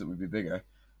any games that would be bigger.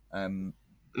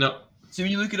 No. See,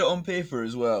 when you look at it on paper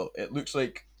as well, it looks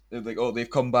like they've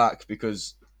come back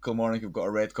because Kilmarnock have got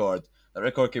a red card. That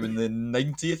red card came in the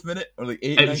 90th minute or like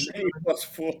 89th.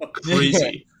 +4.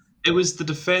 Crazy. It was the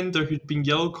defender who'd been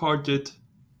yellow carded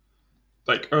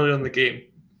like earlier in the game.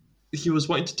 He was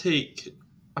wanting to take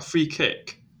a free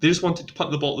kick. They just wanted to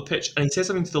punt the ball at the pitch, and he said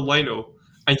something to the lino,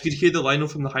 and you could hear the lino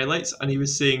from the highlights, and he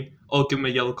was saying, "Oh, give him a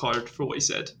yellow card for what he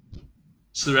said."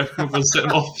 So the referee was sent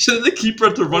him off. So the keeper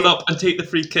had to run up and take the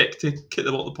free kick to kick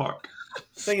the ball at the park.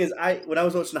 Thing is, when I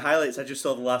was watching the highlights, I just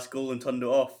saw the last goal and turned it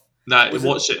off. Nah, Was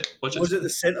watch it. Was it the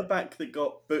centre back that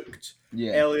got booked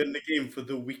Yeah. earlier in the game for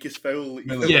the weakest foul that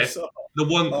you Yeah. ever saw? The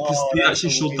one, because Oh, they that's actually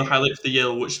showed the hilarious. highlight for the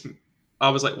yellow, which I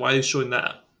was like, why are they showing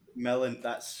that? Mellon,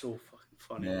 that's so fucking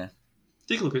funny. Yeah.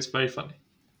 Take a look, it's very funny.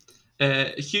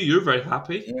 Hugh, you're very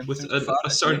happy Yeah, with it's fun, a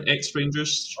certain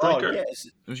ex-Rangers Oh, striker. yes.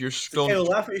 It was your It's the strong. Kyle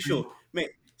Lafferty show.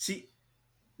 Mate, see,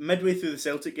 midway through the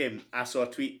Celtic game, I saw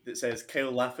a tweet that says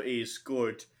Kyle Lafferty has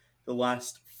scored the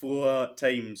last 4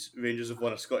 times Rangers have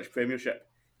won a Scottish Premiership.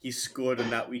 He's scored on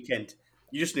that weekend.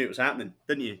 You just knew it was happening,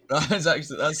 didn't you?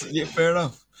 That's yeah, fair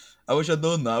enough. I wish I'd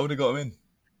known that. I would have got him in.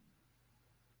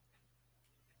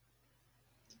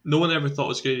 No one ever thought it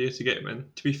was a good idea to get him in,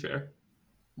 to be fair.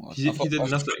 He did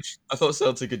nothing. I thought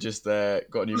Celtic had just got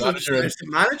a new manager. There's the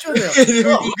manager there. we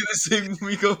Oh,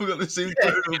 got the same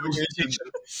Twitter notification.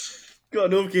 got a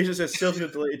notification that says Celtic are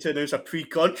delighted to announce a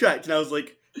pre-contract, and I was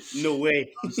like, no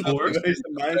way. Or- Where's the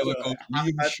manager?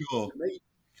 Liam Shaw.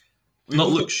 We Not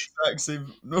both Luke. got the exact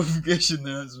same notification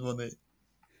there. That's funny.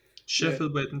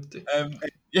 Sheffield Wednesday.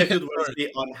 Yeah, Sheffield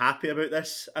Wednesday unhappy about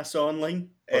this, I saw online.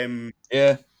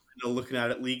 yeah. Looking at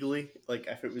it legally, like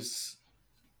if it was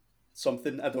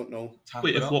something, I don't know.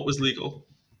 Wait, if what was legal?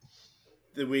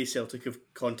 The way Celtic have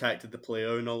contacted the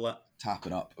player and all that.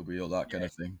 Tapping up, all that kind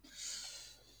of thing.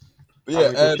 But I'm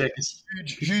gonna yeah, go check his-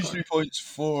 huge 3 points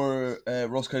for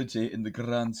Ross County in the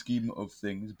grand scheme of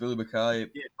things. Billy Mackay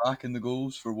back in the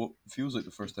goals for what feels like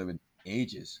the first time in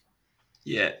ages.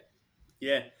 Yeah.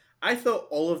 Yeah, I thought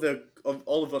all of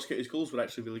Ross County's goals were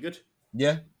actually really good.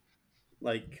 Yeah,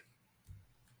 Like,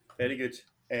 very good.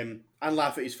 And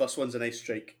Lafferty's first one's a nice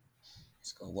strike.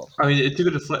 it's got a lot. I mean, it took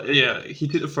a yeah, he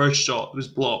took the first shot, it was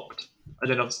blocked,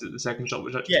 and then obviously the second shot,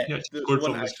 which Yeah, he actually the scored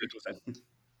one from, that was actually good. goes in.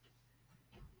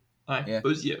 Aye. Yeah. But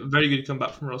it was very good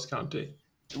comeback from Ross County.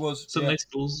 It was. Some yeah. nice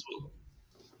goals as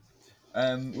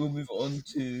well. We'll move on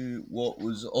to what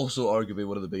was also arguably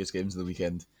one of the biggest games of the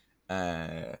weekend.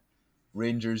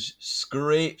 Rangers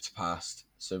scraped past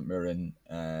St Mirren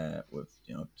with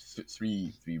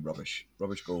three rubbish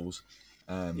goals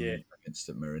against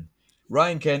St Mirren.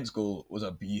 Ryan Kent's goal was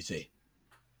a beauty.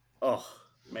 Oh,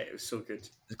 mate, it was so good.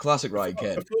 The classic Ryan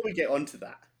Kent. Before we get onto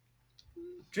that,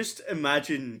 just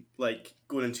imagine like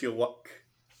going into your work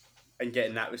and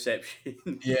getting that reception.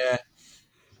 Yeah,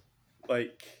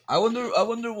 Like, I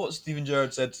wonder what Steven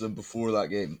Gerrard said to them before that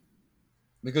game,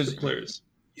 because The players.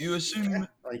 you assume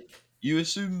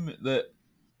that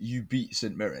you beat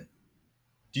St Mirren.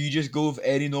 Do you just go with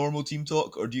any normal team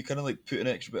talk, or do you kind of like put an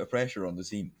extra bit of pressure on the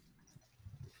team?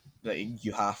 Like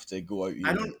you have to go out.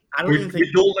 I don't even think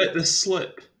We don't let this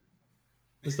slip.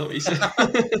 Is that what he said?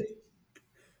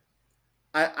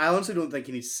 I honestly don't think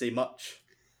he needs to say much.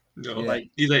 No, Yeah. like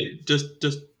he's like just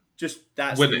Just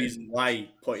that's Win the it. reason why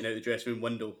pointing out the dressing room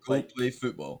window. Go Like, play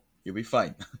football. You'll be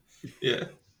fine. yeah.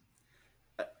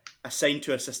 assigned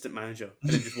to assistant manager,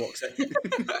 and then just walks in.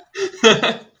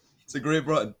 It's a great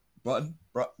button.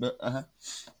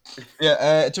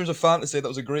 Yeah. In terms of fantasy, that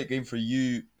was a great game for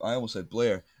you. I almost said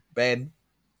Blair. Ben.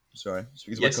 Sorry,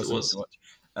 speaking Yes, my it cousin was. so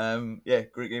much. Yeah,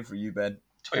 great game for you, Ben.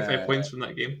 25 points from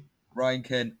that game. Ryan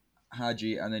Kent,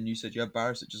 Hadji, and then you said you have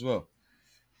Barisic as well.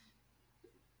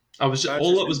 All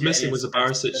that was missing was a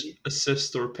Barisic, Barisic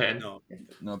assist or pen. No.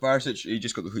 No, Barisic, he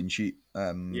just got the clean sheet.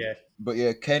 Yeah. But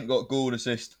yeah, Kent got goal and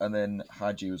assist, and then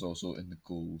Hadji was also in the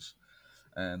goals.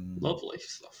 Lovely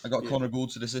stuff. I got Yeah. Connor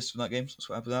Gold to the assist from that game, so that's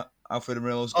what happened with that. Alfredo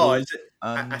Morelos Oh, goal. is it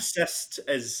and... assist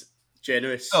is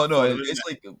generous? No, for him, it's isn't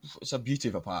like it's a beauty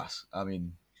of a pass. I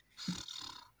mean,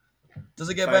 Does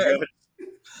it get 5 better? yards,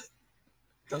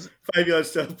 Does it? 5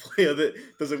 yards to a player that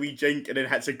does a wee jink and then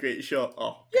hits a great shot.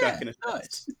 Oh, Yeah, cracking no,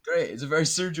 assist. it's great. It's a very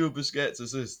Sergio Busquets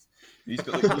assist. He's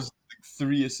got like those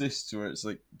 3 assists where it's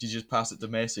like you just pass it to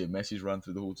Messi and Messi's run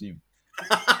through the whole team.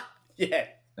 Yeah.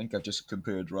 I think I've just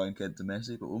compared Ryan Kent to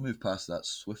Messi, but we'll move past that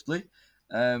swiftly.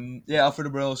 Alfredo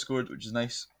Morelos scored, which is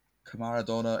nice.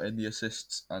 Kamaradona in the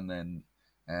assists, and then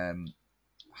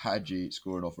Hadji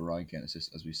scored off a Ryan Kent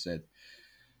assist, as we said.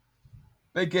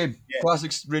 Big game. Yeah.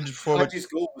 Classic Rangers performance. Hadji's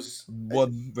goal was...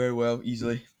 Won very well,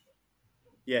 easily.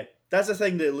 Yeah, that's the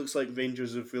thing that it looks like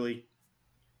Rangers have really,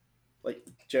 like,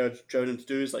 Gerard to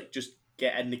do is, like, just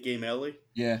get in the game early.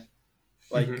 Yeah.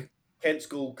 Like, Mhm. Kent's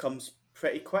goal comes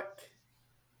pretty quick.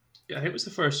 Yeah, I think it was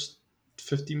the first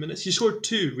 15 minutes. He scored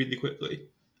 2 really quickly.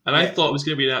 And I Yeah. thought it was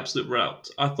going to be an absolute rout.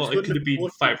 I thought Scored it could have the been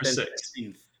 14th 5 or and 6.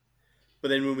 16th. But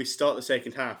then when we start the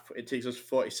second half, it takes us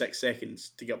 46 seconds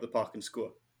to get up the park and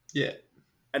score. Yeah.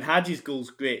 And Hadji's goal's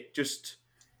great. Just,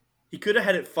 he could have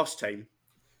had it first time,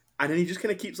 and then he just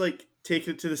kind of keeps, like,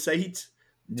 taking it to the side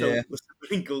until Yeah. the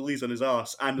second goalie's on his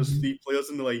arse, and there's 3 players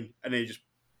in the line, and then he just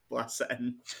blasts it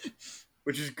in,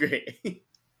 which is great.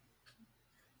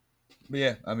 But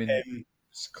yeah, I mean,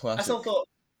 it's I classic. still thought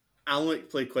Alnwick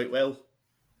played quite well.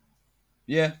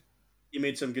 Yeah. He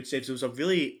made some good saves. It was a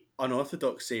really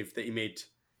unorthodox save that he made.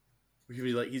 He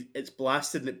was like, it's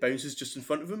blasted and it bounces just in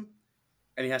front of him,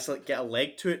 and he has to, like, get a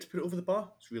leg to it to put it over the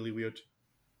bar. It's really weird.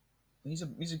 He's a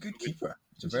good keeper.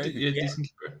 He's a He's very good decent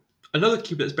keeper. Another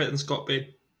keeper that's better than Scott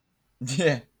Bain.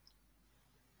 Yeah.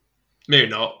 Maybe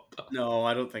not, but No,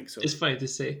 I don't think so. it's funny to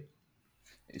say.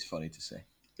 It's funny to say.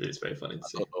 It's very funny to I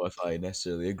say. don't know if I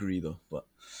necessarily agree though, but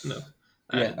No.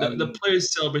 Yeah, The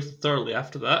players celebrated thoroughly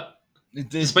after that, it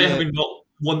did, despite yeah. having not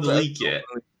won the But- league yet.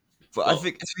 But I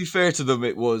think, to be fair to them,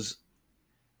 it was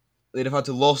they'd have had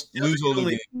to lose all the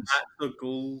Only games.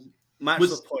 match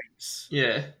Was- the points,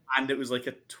 Yeah. and it was like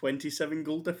a 27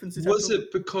 goal difference. Was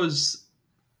it because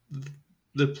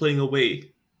they're playing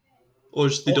away? Or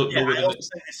just they don't know I where it also is?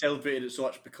 think they celebrated it so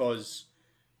much because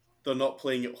they're not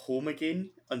playing at home again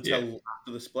until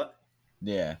after the split.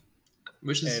 Yeah,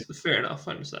 Which is fair enough,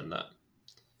 I understand that.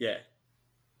 Yeah.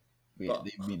 but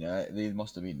they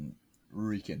must have been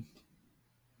reeking.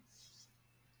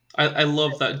 I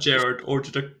love that Gerard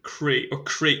ordered a crate or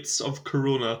crates of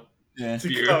Corona Yeah, To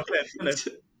beer come in, and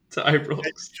to Ibrox.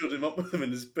 showed him up with him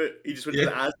in his boot. He just went Yeah. to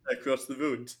the Asda across the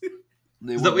road.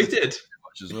 they Is that what he weren't did?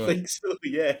 much as I well. think so,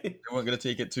 yeah. They weren't going to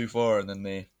take it too far, and then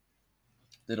they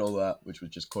did all that, which was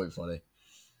just quite funny.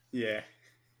 Yeah.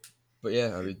 But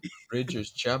yeah, I mean,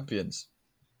 Rangers champions.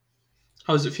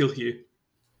 How does it feel, Hugh?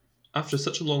 After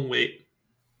such a long wait.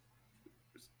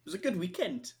 It was a good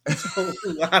weekend. That's all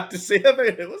I have to say about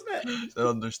it, wasn't it? It's an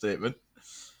understatement.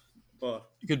 But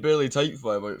You could barely type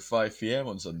by about 5 p.m.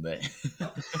 on Sunday.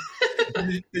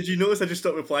 did you notice I just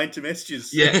stopped replying to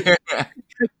messages? Yeah.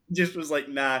 Just was like,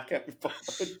 nah, I can't be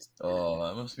bothered. Oh,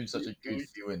 that must have been such a good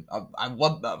feeling. I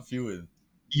want that feeling.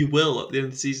 You will at the end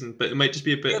of the season, but it might just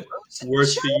be a bit Yeah, but it's a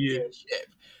worse for you. championship.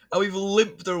 And we've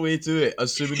limped our way to it,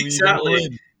 assuming we Exactly. even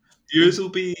win. Yours will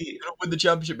be. You don't win the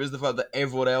championship is the fact that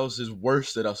everyone else is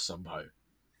worse than us somehow.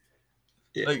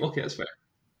 Yeah, Like- okay, that's fair.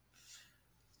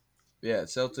 Yeah,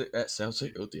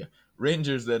 Celtic, oh dear.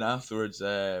 Rangers then afterwards,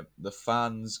 the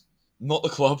fans, not the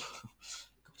club,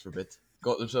 God forbid,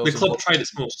 got themselves The club involved. tried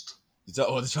its most. They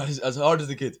tried as hard as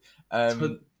they could.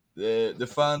 But-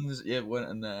 The fans, went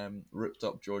and ripped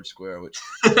up George Square, which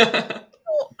not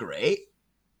great.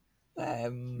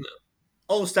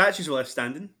 All the statues were left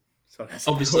standing. So that's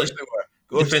Of Obviously, course they were. Of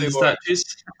course defend they the were.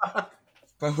 statues.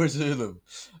 Power to them.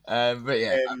 But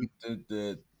yeah, Um,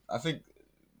 I think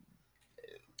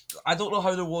I don't know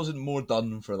how there wasn't more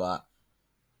done for that,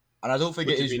 and I don't think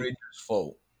What it do you is mean? Rangers'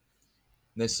 fault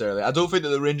necessarily. I don't think that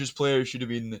the Rangers players should have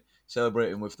been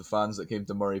celebrating with the fans that came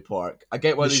to Murray Park. I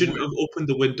get why They they shouldn't would. have opened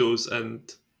the windows and.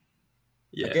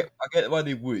 Yeah, I get why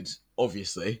they would,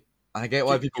 obviously, and I get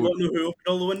why Do people you would. want to know who opened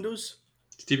all the windows?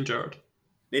 Stephen Gerrard.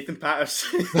 Nathan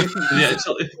Patterson. Yeah,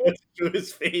 actually. Show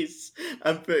his face.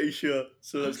 I'm pretty sure.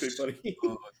 So that's quite funny.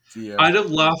 Oh dear. I'd have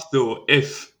laughed though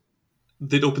if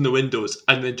they'd opened the windows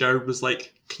and then Jared was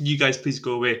like, "Can you guys please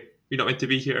go away? You're not meant to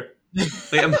be here."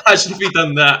 Like, imagine if he'd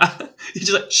done that. He's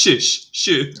just like, "Shush,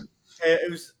 shoot." It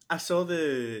was. I saw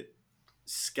the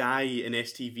Sky and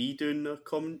STV doing a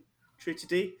commentary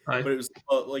today, Aye. but it was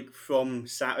like from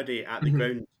Saturday at the Mhm.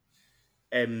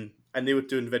 ground, and they were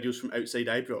doing videos from outside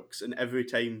Ibrox, and every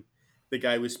time the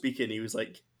guy was speaking, he was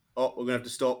like, "Oh, we're gonna have to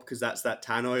stop because that's that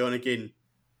tannoy on again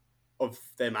of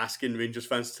them asking Rangers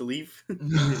fans to leave."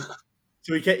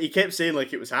 So he kept saying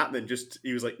like it was happening. Just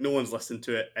he was like, "No one's listening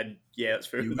to it," and yeah, that's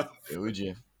fair You enough. would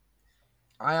you?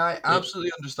 I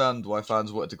absolutely understand why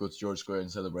fans wanted to go to George Square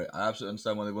and celebrate. I absolutely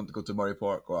understand why they want to go to Murray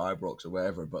Park or Ibrox or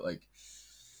whatever. But like,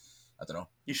 I don't know.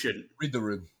 You shouldn't. Read the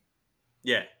room.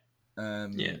 Yeah.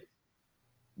 Yeah.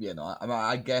 Yeah, no,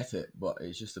 I get it, but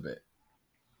it's just a bit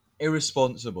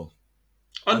irresponsible.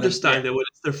 Understand it when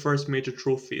it's their first major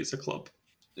trophy as a club.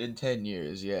 In 10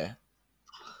 years, yeah.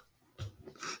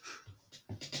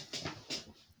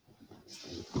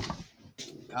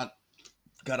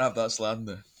 Can't have that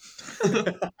slander.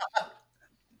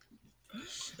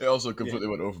 It also completely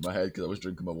went over my head because I was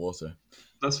drinking my water.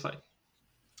 That's fine.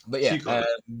 But yeah,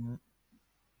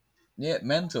 yeah,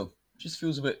 mental. Just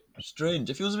feels a bit strange.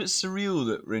 It feels a bit surreal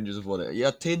that Rangers have won it. Yeah,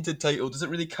 tainted title. Does it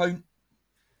really count?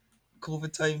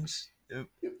 COVID times.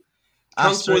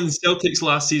 Counts more than Celtic's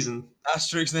last season.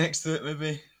 Asterisk next to it,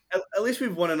 maybe. At least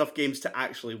we've won enough games to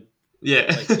actually. Yeah.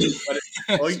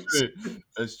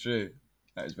 That's true.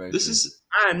 That is very This true. is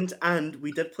And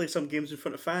we did play some games in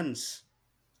front of fans.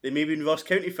 They may be Ross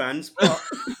County fans, but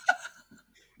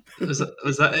was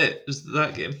that it? Was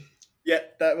that game? yeah,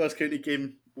 that Ross County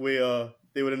game where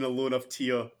they were in a low enough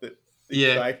tier that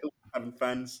they tried having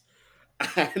fans,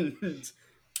 and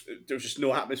there was just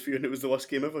no atmosphere, and it was the worst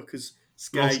game ever because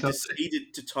Sky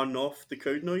decided to turn off the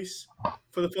crowd noise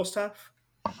for the first half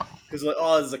because like,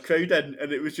 oh, there's a crowd in,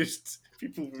 and it was just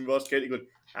people from Ross County going,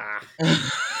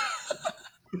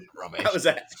 Rubbish. That was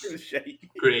it. It was shite.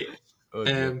 Great.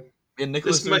 And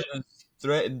Nicholas has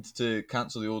threatened to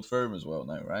cancel the Old Firm as well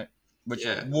now, right? Which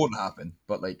won't happen,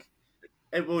 but like...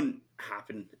 It won't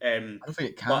happen. I don't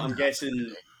think it can. But I'm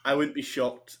guessing I wouldn't be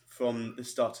shocked from the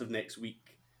start of next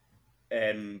week.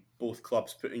 Both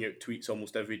clubs putting out tweets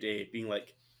almost every day, being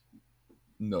like,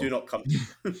 "No, do not come."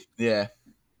 Yeah,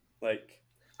 like,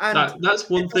 and that's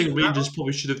one thing Rangers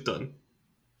probably should have done.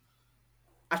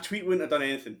 A tweet wouldn't have done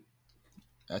anything.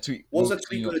 What's a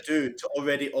tweet going to do to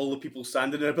already all the people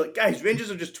standing there? But like, guys, Rangers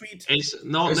have just tweeted. It's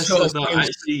not necessarily about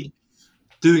actually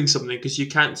doing something because you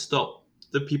can't stop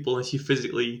the people unless you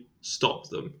physically stop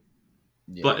them.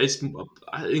 Yeah. But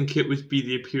I think it would be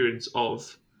the appearance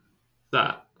of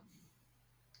that,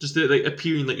 just like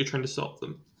appearing like you're trying to stop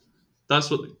them. That's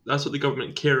what the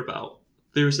government care about.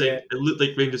 They were saying it looked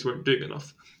like Rangers weren't doing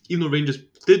enough, even though Rangers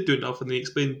did do enough, and they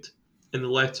explained in the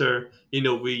letter,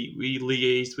 we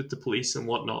liaised with the police and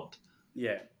whatnot.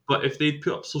 Yeah. But if they'd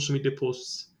put up social media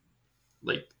posts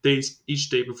like each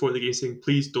day before the game saying,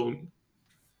 please don't.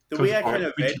 The way I kind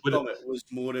of read from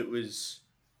it was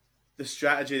the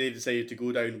strategy they decided to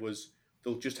go down was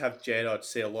they'll just have Gerrard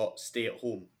say a lot, stay at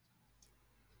home.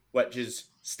 Which is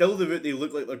still the route they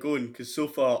look like they're going, because so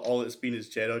far all it's been is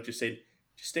Gerrard just saying,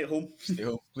 just stay at home. Stay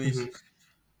home, please.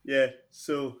 Yeah,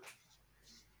 so...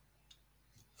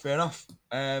 Fair enough.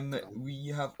 We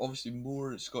have obviously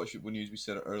more Scottish football news. We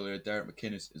said it earlier. Derek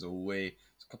McInnes is away.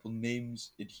 There's a couple of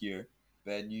names in here.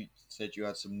 Ben, you said you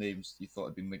had some names you thought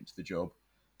had been linked to the job.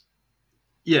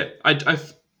 Yeah, I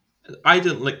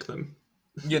didn't link them.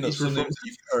 Yeah, no, some names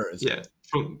you've heard. Yeah,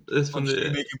 from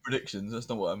the making predictions. That's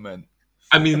not what I meant.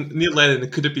 I mean, Neil Lennon,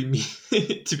 it could have been me.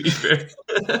 To be fair,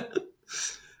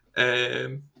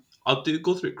 I'll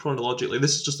go through it chronologically.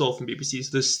 This is just all from BBC.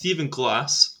 So there's Stephen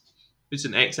Glass, who's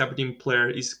an ex-Aberdeen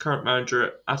player. He's the current manager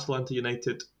at Atalanta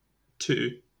United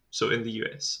 2, so in the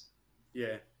US.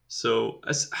 Yeah. So,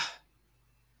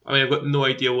 I've got no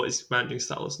idea what his managing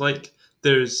style is like.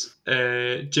 There's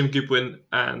Jim Goodwin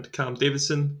and Callum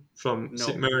Davidson from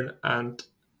St Mirren and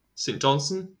St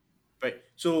Johnstone. Right.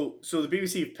 So the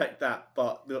BBC have picked that,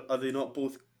 but are they not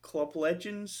both club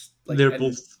legends? They're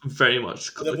both very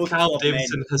much. Callum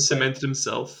Davidson has cemented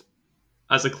himself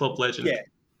as a club legend. Yeah.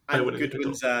 And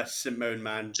Goodwin's a St Mirren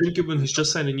man. Jim Goodwin has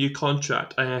just signed a new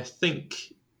contract, and I think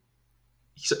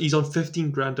he's on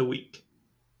 $15,000 a week.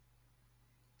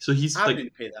 So he's I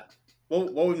wouldn't pay that.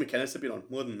 What would McInnes have been on?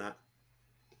 More than that.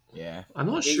 Yeah. I'm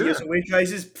not 8 sure. years of wage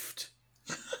rises.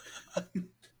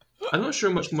 I'm not sure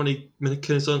how much money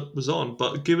McInnes was on,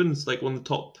 but Goodwin's like one of the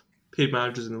top paid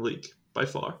managers in the league by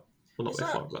far. Well, not by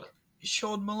far, but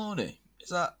Sean Maloney. Is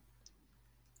that?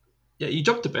 Yeah, you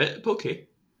jumped a bit, but okay.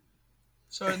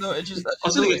 Sorry, no, it just. I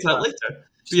was going to get to that later.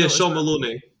 But yeah, Sean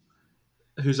Maloney,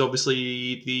 who's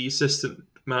obviously the assistant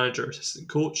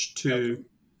coach to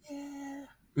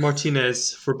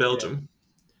Martinez for Belgium.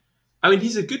 Yeah. I mean,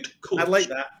 he's a good coach. I'd like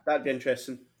that. That'd be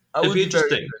interesting. It'd be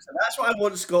interesting. That's what I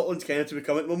want Scotland kind of to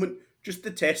become at the moment. Just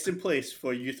the testing place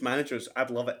for youth managers. I'd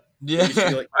love it. Yeah,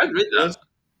 like, I'd read that.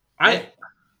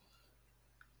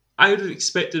 I would have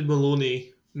expected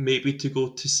Maloney maybe to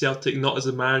go to Celtic, not as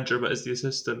a manager, but as the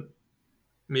assistant.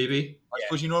 Maybe. I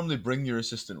suppose you normally bring your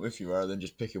assistant with you rather than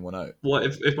just picking one out. What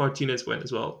if Martinez went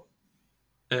as well?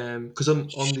 Because on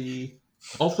the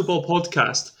Off the Ball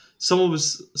podcast, someone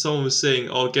was saying,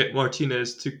 "Oh, get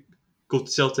Martinez to go to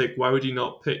Celtic. Why would you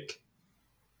not pick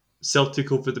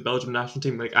Celtic over the Belgium national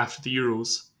team like after the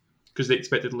Euros because they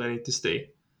expected Lenny to stay,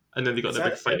 and then they got Is in a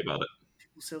big that fight about it."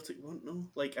 people Celtic want though?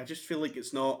 Like, I just feel like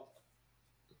it's not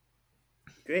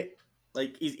great.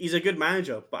 Like, he's a good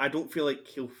manager, but I don't feel like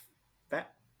he'll fit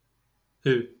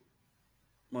Who?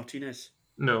 Martinez.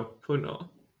 No, probably not.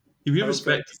 He'd be I don't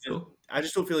feel like respected he's though. I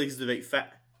just don't feel like he's the right fit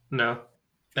No.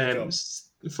 for the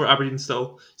job. For Aberdeen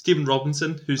still, Stephen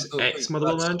Robinson, I who's don't think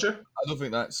ex-Motherwell that's- manager. I don't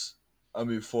think that's a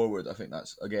move forward. I think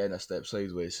that's again a step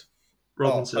sideways,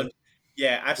 Robinson.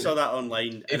 Yeah, I saw that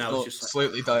online, if and I was not just like,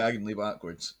 slightly diagonally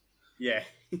backwards. yeah,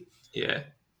 Yeah.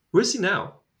 Where's he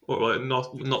now? Or well,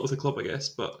 not with the club, I guess,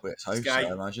 but Wait, it's house, Sky.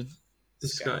 I imagine.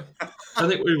 this guy. I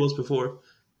think where he was before.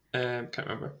 Can't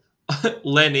remember.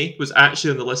 Lenny was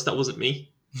actually on the list. That wasn't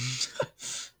me.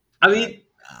 I mean,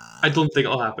 I don't think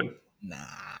it'll happen Nah.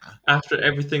 after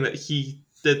everything that he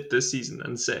did this season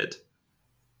and said.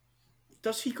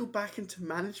 Does he go back into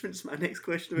management? Is my next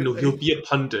question. No, about he'll him. be a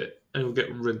pundit and he'll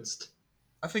get rinsed.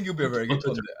 I think he'll be a very good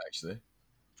pundit, actually.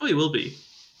 Probably will be.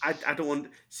 I don't want.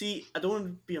 See, I don't want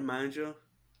to be a manager,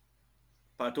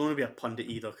 but I don't want to be a pundit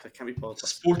either because I can't be bothered.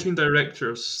 Sporting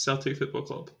director of Celtic Football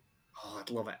Club. Oh,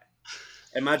 I'd love it.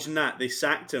 Imagine that they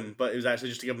sacked him, but it was actually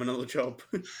just to give him another job.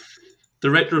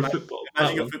 Director of Imagine- football.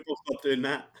 Imagine that your football club doing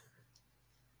that.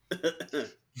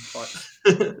 Fuck.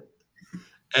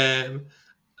 one.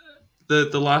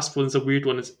 The last one is a weird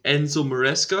one. It's Enzo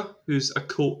Maresca, who's a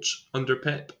coach under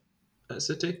Pep at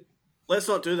City. Let's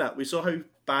not do that. We saw how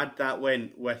bad that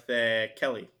went with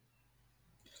Kelly.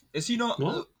 Is he not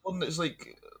What? the one that's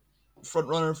like front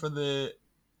runner for the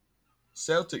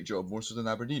Celtic job more so than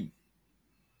Aberdeen?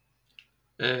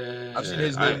 I've seen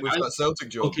his name with that Celtic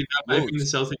job. Okay, that might have been the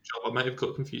loads. Celtic job. I might have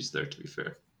got confused there, to be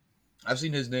fair. I've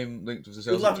seen his name linked with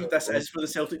the Who Celtic laugh job. if this is for the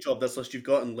Celtic job, this list you've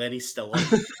got, and Lenny's still on.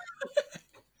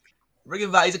 Bring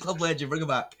him back. He's a club legend. Bring him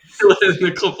back.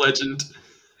 The club legend.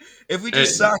 If we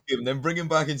just sack him, then bring him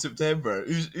back in September.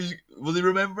 Who's will they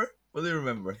remember? Will they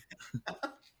remember?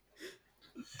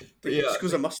 He Yeah. just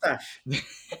goes a mustache.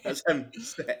 That's him.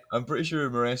 I'm pretty sure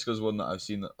Maresca's one that I've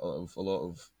seen a lot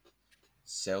of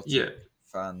Celtic Yeah.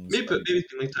 fans. Maybe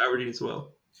it's been linked to Aberdeen as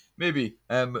well. Maybe.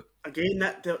 Again,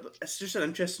 it's just an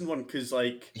interesting one because,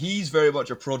 like, He's very much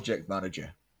a project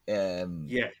manager.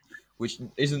 yeah, Which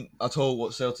isn't at all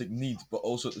what Celtic need, but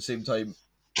also at the same time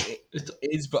It's, it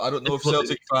is. But I don't know if It's what it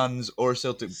Celtic fans or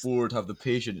Celtic board have the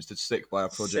patience to stick by a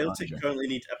project Celtic manager. currently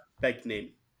need a big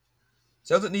name.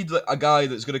 Celtic need like a guy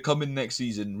that's going to come in next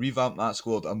season, revamp that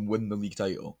squad, and win the league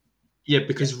title. yeah,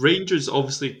 because Rangers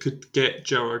obviously could get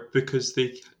Gerrard because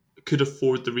they could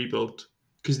afford the rebuild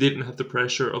because they didn't have the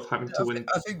pressure of having to win.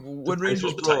 I think when the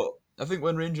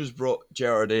title Rangers brought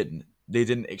Gerrard in, they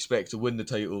didn't expect to win the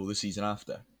title the season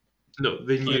after. No,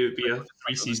 they knew it'd be a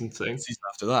 3-season thing. The season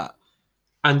after that.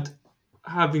 And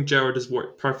having Gerrard has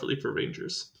worked perfectly for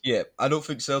Rangers. Yeah, I don't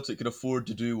think Celtic can afford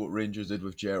to do what Rangers did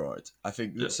with Gerrard. I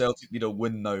think that Yeah. Celtic need a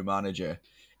win-now manager.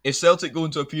 If Celtic go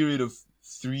into a period of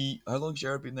how long's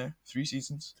Gerrard been there? 3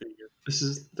 seasons? This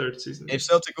is the third season. If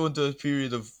Celtic go into a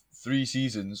period of 3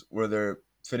 seasons where they're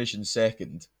finishing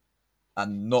second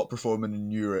and not performing in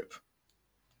Europe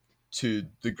to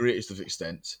the greatest of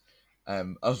extents, I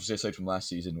was going to say aside from last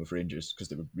season with Rangers because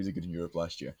they were really good in Europe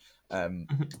last year. I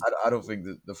don't think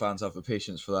that the fans have the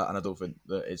patience for that, and I don't think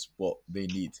that it's what they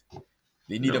need.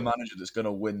 They need No. a manager that's going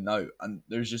to win now, and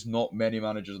there's just not many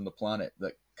managers on the planet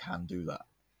that can do that.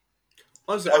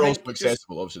 Honestly, They're I also think just,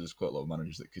 accessible. Obviously, there's quite a lot of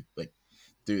managers that could like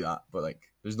do that, but like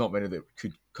there's not many that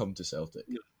could come to Celtic.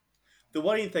 the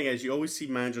worrying thing is you always see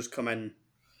managers come in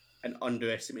and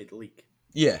underestimate the league.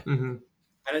 Yeah, hmm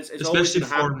And it's always Especially going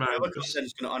to happen. foreign Whoever managers. comes in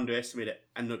is going to underestimate it,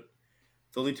 and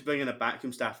they'll need to bring in a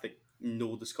backroom staff that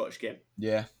know the Scottish game.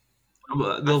 yeah.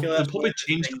 Well, I they'll feel that's probably one of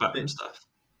the change the things backroom that- stuff.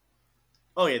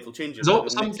 Oh yeah, they'll change it. 'Cause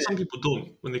but they'll mix it. some people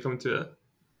don't when they come to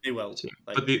They will, a team,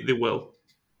 like, but they will.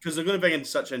 because they're going to bring in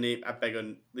such a name,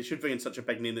 They should bring in such a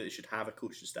big name that they should have a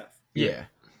coaching staff. Yeah.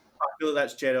 I feel like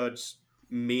that's Gerard's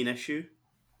main issue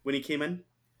when he came in.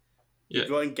 Yeah. He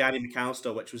brought in Gary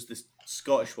McAllister, which was the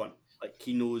Scottish one. Like,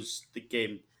 he knows the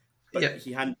game, but Yeah.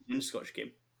 he hadn't been in the Scottish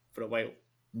game for a while,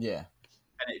 Yeah.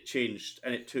 and it changed,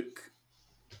 and it took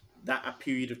that a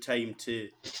period of time to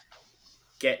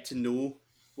get to know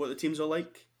what the teams are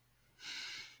like.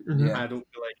 Mhm. Yeah. I don't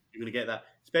feel like you're going to get that,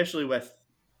 especially with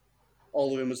all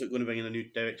the rumours that are going to bring in a new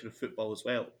director of football as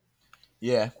well.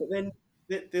 Yeah. But then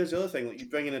there's the other thing, like you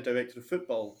bring in a director of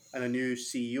football and a new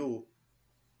CEO.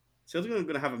 So they're going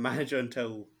to have a manager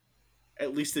until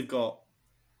at least they've got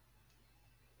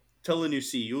till the new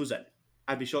CEO's in.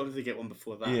 I'd be shocked if they get one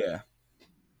before that. Yeah.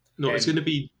 No, it's Um, going to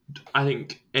be, I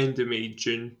think, end of May,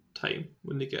 June time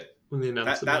when they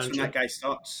announce the That's when manager. that guy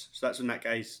starts. So that's when that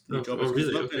guy's new job Oh, is. 'Cause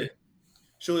really? they're not gonna- Okay.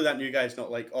 surely that new guy's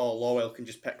not like, oh, Lawwell can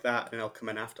just pick that and I'll come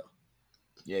in after.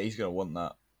 Yeah, he's going to want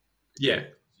that. Yeah.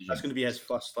 That's going to be his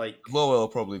first, like... Lowell will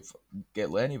probably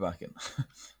get Lenny back in.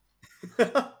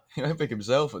 Oh, He might pick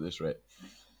himself at this rate.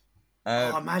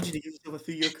 imagine he gives himself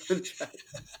a 3-year contract.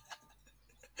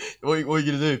 What are you going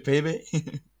to do? Pay me?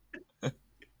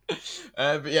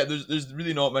 But yeah, there's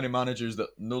really not many managers that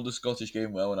know the Scottish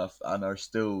game well enough and are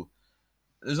still...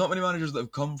 There's not many managers that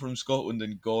have come from Scotland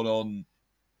and gone on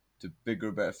to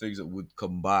bigger, better things that would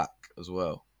come back as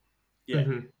well. Yeah.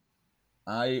 Mhm.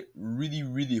 I really,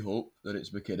 really hope that it's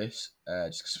McInnes,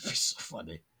 just because it'd be so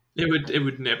funny. It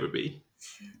would never be.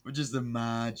 But just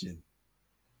imagine.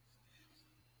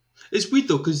 It's weird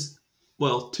though, because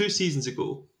 2 seasons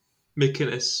ago,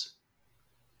 McInnes,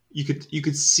 you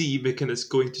could see McInnes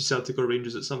going to Celtic or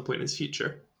Rangers at some point in his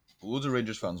future. Loads of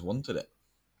Rangers fans wanted it.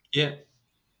 Yeah,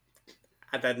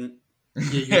 I didn't.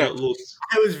 yeah, you got loads.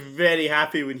 I was very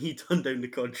happy when he turned down the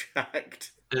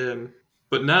contract.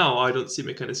 But now I don't see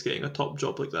McInnes getting a top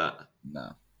job like that,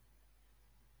 Nah.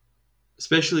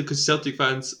 especially because Celtic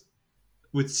fans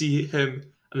would see him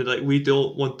and they're like, we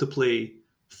don't want to play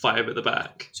 5 at the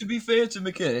back. To be fair to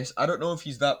McInnes, I don't know if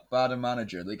he's that bad a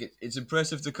manager. Like it's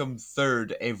impressive to come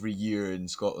third every year in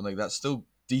Scotland. Like that's still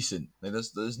decent. Like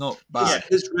that's not bad. Yeah,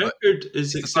 his record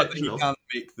is The fact that he exceptional. can't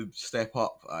make the step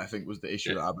up, I think, was the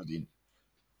issue at Aberdeen.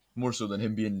 More so than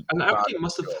him being. And bad Aberdeen at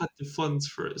must the have job. had the funds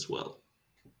for it as well.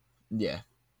 Yeah.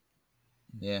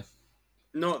 Yeah.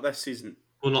 Not this season.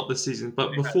 Well, not this season,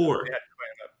 but before. They had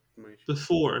quite a bit.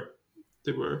 Before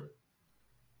they were,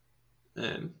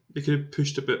 they could have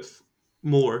pushed a bit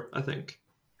more, I think.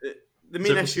 The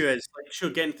main So- issue is, like, sure,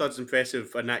 getting third's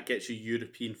impressive, and that gets you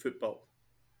European football.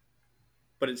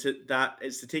 But it's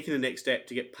the taking the next step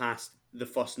to get past the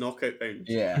first knockout round.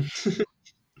 Yeah.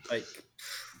 Like,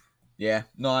 Yeah.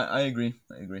 No, I agree.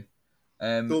 I agree.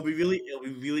 it'll be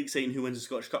really exciting who wins the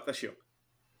Scottish Cup this year.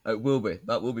 It will be.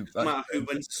 That will be. No matter who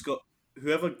wins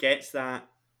whoever gets that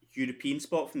European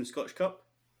spot from the Scottish Cup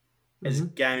is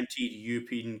Mhm. guaranteed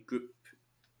European group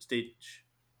stage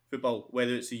football,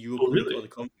 whether it's the Europa Oh, League really? or the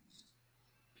Conference.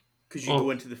 Because you Oh.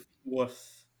 go into the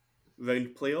 4th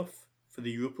round playoff for the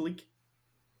Europa League.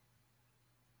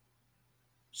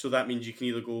 So that means you can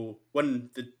either win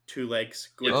the 2 legs,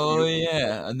 go into the Oh Europa League,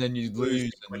 yeah, and then you lose,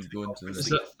 lose go and into you the go into Conference Is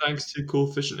the League. that thanks to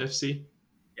Coefficient FC?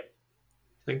 Yep.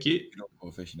 Thank you.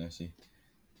 Coefficient FC.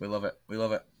 We love it. We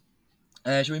love it.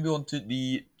 Should we move on to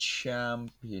the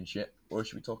Championship, or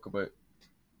should we talk about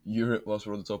Europe whilst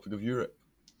we're on the topic of Europe?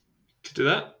 Could do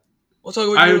that. We'll talk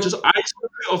about I Europe. just put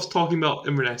off talking about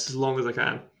Inverness as long as I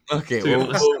can. Okay, to be well,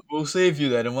 honest. we'll save you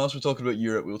then. And whilst we're talking about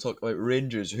Europe, we'll talk about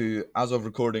Rangers, who, as of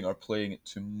recording, are playing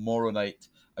tomorrow night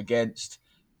against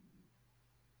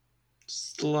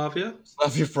Slavia?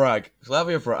 Slavia Prague.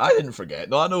 Slavia Prague. I didn't forget.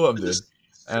 No, I know what I'm doing. Is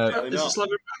Apparently it not.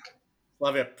 Slavia?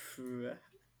 Slavia.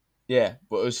 Yeah,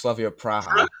 but it was Slavia Prague.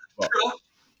 But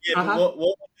Yeah, Uh-huh. but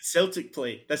what did Celtic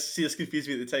play? This confused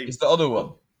me at the time. it's the other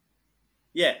one.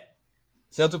 Yeah.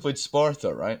 Celtic played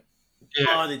Sparta, right? Yeah.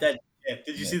 Oh, they did. Yeah.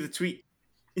 Did you see the tweet?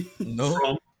 No.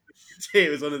 From It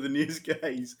was one of the news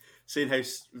guys saying how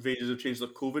Rangers have changed their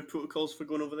COVID protocols for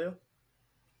going over there.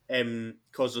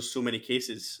 Because there's so many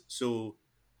cases. So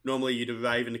normally you'd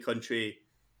arrive in the country,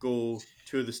 go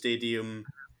to the stadium,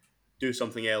 do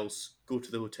something else, go to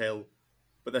the hotel.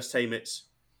 But this time it's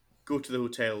go to the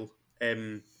hotel.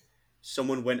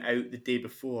 Someone went out the day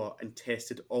before and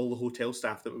tested all the hotel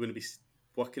staff that were going to be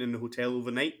working in the hotel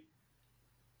overnight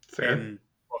fair.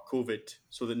 for COVID,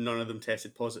 so that none of them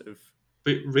tested positive.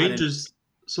 But Rangers,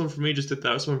 someone from Rangers did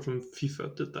that, someone from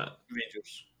FIFA did that.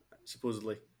 Rangers,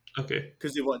 supposedly, Okay.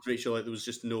 because they wanted to make sure like there was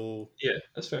just no Yeah,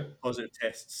 that's fair. positive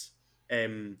tests.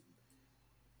 And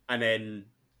then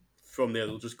from there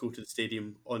they'll just go to the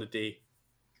stadium on a day,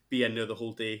 be in there the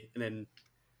whole day, and then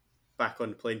back on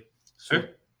the plane. So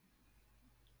Fair.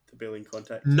 to bail in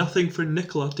contact. Nothing for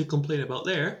Nicola to complain about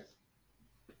there.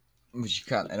 Which you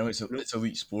can't. I know it's a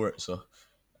weak sport, so.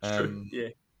 True. Yeah.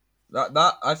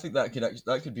 That I think that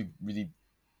could be really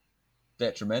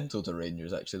detrimental to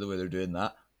Rangers, actually, the way they're doing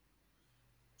that.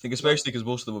 I think especially because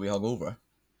most of them will be hungover.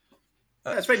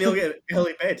 That's fine. They'll get a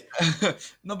early bed.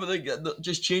 No, but like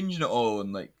just changing it all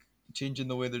and like changing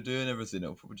the way they're doing everything,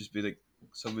 it'll probably just be like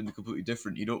something completely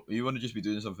different. You want to just be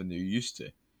doing something they're used to.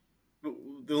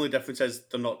 The only difference is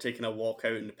they're not taking a walk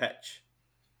out in the pitch.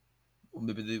 Or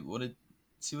maybe they want to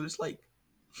see what it's like.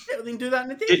 Yeah, they can do that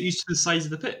in a Get day. used to the size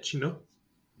of the pitch, Yeah,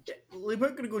 well, they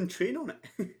weren't going to go and train on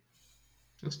it.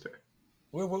 That's fair.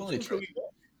 Where will they Let's go for a train? wee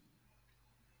walk.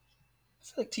 I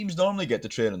feel like teams normally get to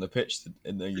train on the pitch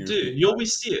in the They do. European. You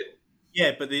always see it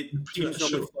Yeah, but the in teams pre-match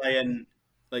normally show fly in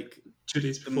like 2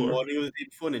 days the before. morning of the day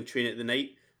before and then train at the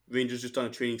night. Rangers just done a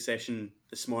training session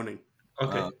this morning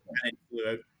Okay. Ah, and then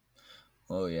flew out.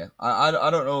 oh yeah, I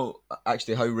don't know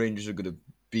actually how Rangers are going to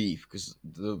be because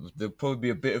there'll probably be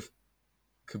a bit of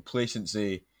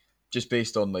complacency just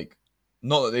based on like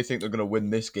not that they think they're going to win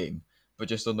this game, but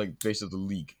just on like based of the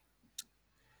league.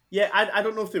 Yeah, I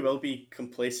don't know if they will be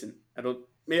complacent. I don't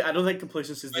think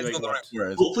complacency is the It's right not the word. right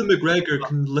word. Hopefully McGregor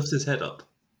can lift his head up.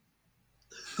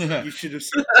 Yeah. You should have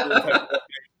seen him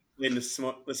playing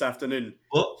this afternoon.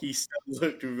 What? He still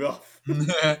looked rough.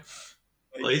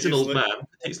 Well, he's an just old man. looked-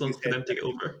 It takes long his for them head to get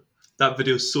over. That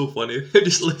video's so funny. They're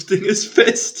just lifting his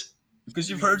fist. Because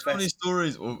you've heard so many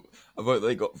stories about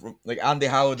like Andy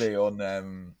Halliday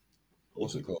on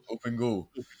what's it called, Open Goal,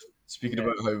 speaking Yeah.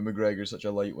 about how McGregor's such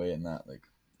a lightweight and that. Like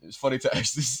it's funny to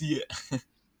actually see it.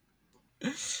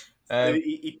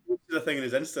 He posted a thing on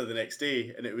his Insta the next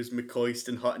day, and it was McCoist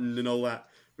and Hutton and all that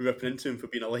ripping into him for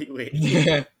being a lightweight.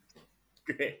 yeah,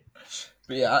 Great.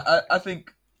 but yeah, I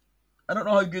think I don't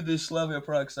know how good the Slavia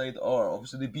Prague side are.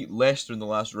 Obviously, they beat Leicester in the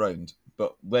last round,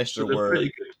 but So they're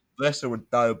pretty good. Leicester were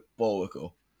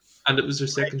diabolical. And it was their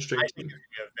second string I think team. it's going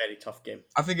to be a very tough game.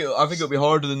 I think it'll be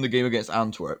harder than the game against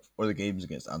Antwerp or the games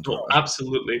against Antwerp. Oh,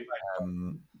 absolutely.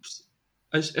 Um,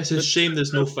 It's a shame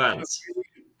there's no fans.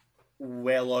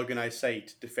 Well organised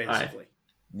side defensively.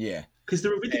 yeah, Because they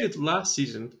were really good last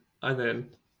season. And then,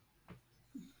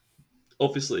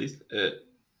 obviously,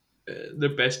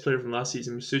 their best player from last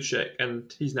season was Suchek.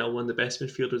 And he's now one of the best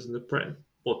midfielders in the Prem.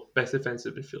 Well, best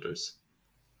defensive midfielders.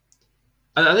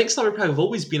 And I think Slavia Prague have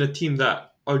always been a team that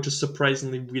are just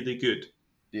surprisingly really good.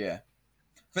 yeah.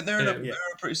 But they're in Yeah. they're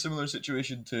in a pretty similar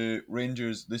situation to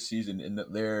Rangers this season in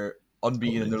that they're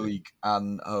unbeaten in their league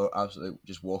and are absolutely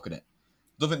just walking it.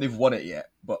 Don't think they've won it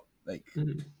yet, but like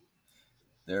Mhm.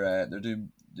 they're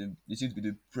they seem to be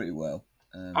doing pretty well.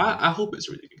 I hope it's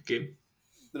a really good game.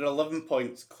 They're 11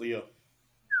 points clear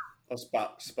of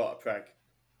Sparta Prague.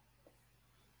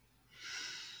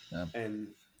 Yeah.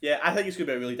 Yeah, I think it's going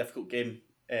to be a really difficult game.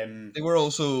 They were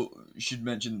also should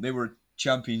mention they were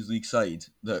Champions League side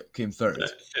that came third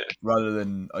Yeah. rather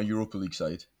than a Europa League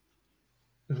side.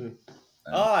 Mhm.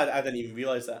 I didn't even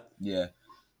realise that. Yeah,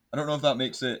 I don't know if that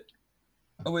makes it.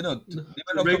 Oh wait, no, they might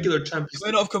not come, Regular they Champions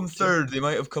might not have come third. They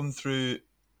might have come through.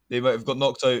 They might have got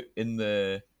knocked out in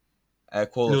the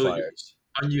qualifiers.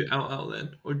 Are you out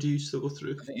then? Or do you still go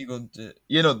through? I think you go to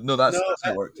no, that's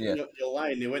how it worked. Yeah, You're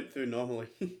lying. They went through normally.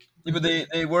 yeah, but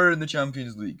they were in the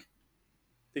Champions League,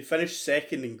 They finished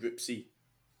second in Group C.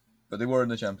 but they were in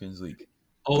the Champions League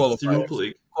Oh, the Qualifiers. Europa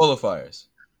League. qualifiers.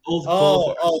 Oh, the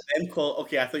Oh, qualifiers.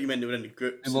 okay. I thought you meant they were in the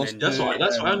groups. They lost and then-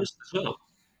 That's what I understood as well.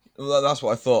 Well, that's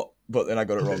what I thought, but then I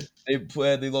got it wrong.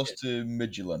 Okay. They lost to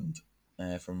Midtjylland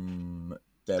from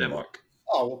Denmark. Denmark.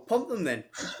 Oh, we'll pump them then.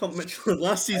 We pumped Mitchell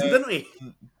last season, didn't we?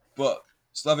 But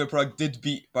Slavia Prague did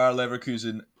beat Bayer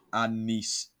Leverkusen and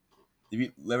Nice. They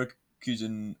beat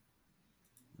Leverkusen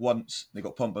once. They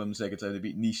got pumped by them the second time. They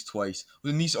beat Nice twice.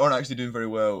 Well, Nice aren't actually doing very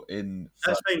well in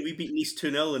That's fine. We beat Nice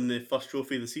 2-0 in the first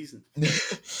trophy of the season.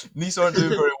 Nice aren't doing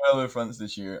very well in France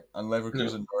this year, and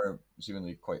Leverkusen are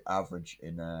seemingly quite average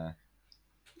in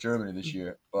Germany this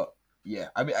year. But yeah,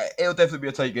 I mean, it'll definitely be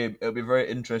a tight game. It'll be a very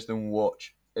interesting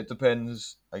watch. It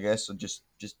depends, I guess, on just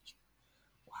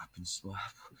what happens.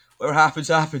 Whatever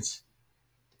happens.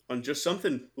 On just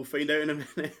something. We'll find out in a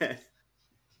minute.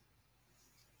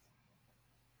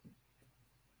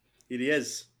 Here he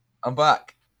is. I'm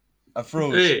back. I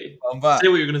froze. Hey, I'm back. say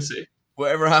what you're going to say.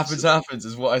 Whatever happens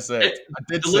is what I said. I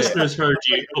did The say it. listeners heard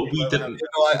you, but we didn't.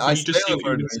 No, I So you just still say what have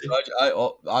you're heard going to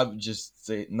say. me. I would just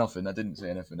say nothing. I didn't say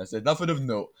anything. I said nothing of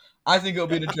note. I think it'll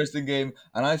be an interesting game,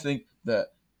 and I think that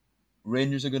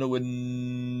Rangers are going to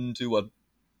win 2-1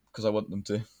 because I want them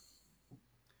to.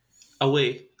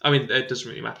 Away. I mean, it doesn't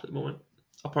really matter at the moment,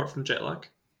 apart from jet lag.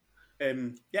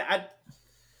 Yeah,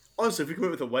 honestly, if we come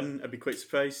out with a win, I'd be quite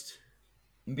surprised.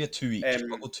 It'll be a 2 each.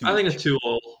 Um, I'll go 2 I think a each.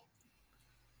 2-all.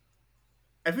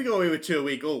 If we go away with 2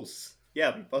 away goals, yeah,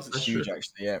 I'd be positive. It's huge,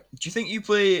 actually, yeah. Do you think you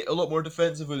play a lot more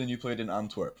defensively than you played in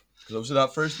Antwerp? Because obviously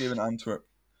that first game in Antwerp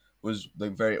was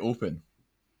like very open.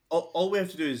 All we have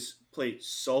to do is play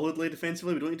solidly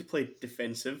defensively. We don't need to play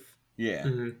defensive. Yeah,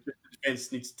 Mhm. The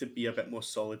defense needs to be a bit more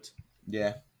solid.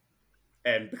 yeah.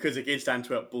 Because against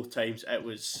Antwerp, both times it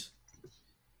was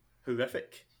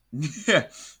horrific. yeah.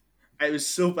 It was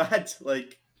so bad.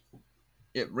 Like,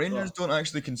 Yeah, Rangers don't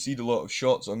actually concede a lot of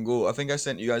shots on goal. I think I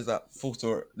sent you guys that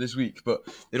photo this week, but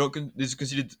they don't. They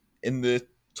conceded in the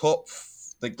top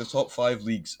like the top 5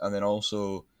 leagues, and then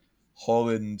also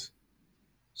Holland,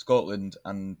 Scotland,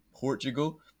 and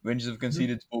Portugal, Rangers have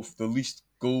conceded both the least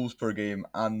goals per game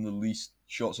and the least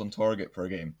shots on target per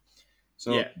game.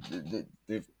 So Yeah.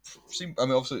 they've seen. I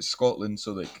mean, obviously it's Scotland,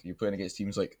 so like you're playing against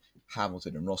teams like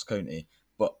Hamilton and Ross County,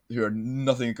 but who are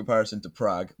nothing in comparison to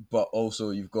Prague. But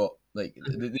also you've got like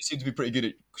they seem to be pretty good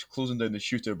at closing down the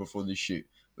shooter before they shoot,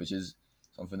 which is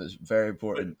something that's very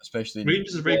important, especially in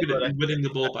Rangers are very good at winning the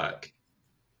ball back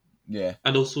yeah.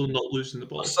 and also not losing the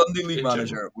ball. A Sunday League in manager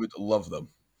general. would love them.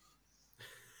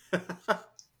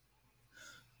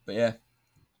 But yeah,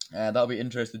 that'll be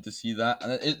interesting to see that.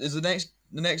 And is the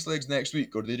next leg's next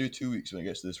week, or do they do 2 weeks when it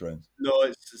gets to this round? No,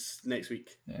 it's next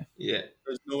week. Yeah.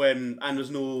 There's no and there's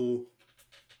no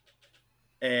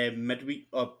midweek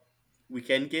or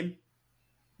weekend game.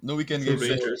 No weekend For games, this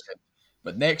Rangers. weekend.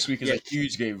 But next week is Yeah. a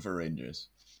huge game for Rangers.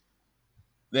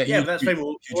 They're Yeah, huge but that's week, fine.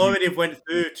 We huge already went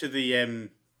through to the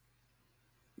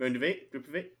round of 8, group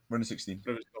of 8. We're in the 16.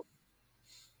 Whatever it's called.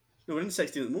 No, we're in the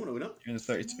 16 at the moment, are we not? You're in the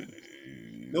 32.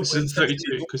 Nope, This we're in is the 16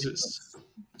 32 because it's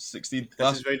 16. This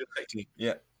Last is round of 16.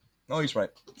 yeah. No, he's right.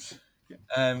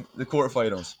 The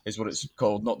quarterfinals is what it's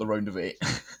called, not the round of 8.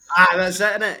 That's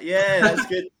it, innit? Yeah, that's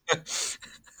good.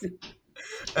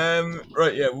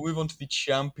 Right, yeah, we'll move on to the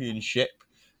championship.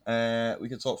 We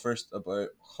can talk first about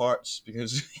Hearts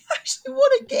because we actually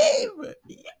won a game.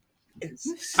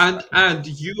 Yes. and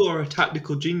you are a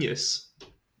tactical genius.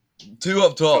 2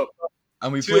 up top,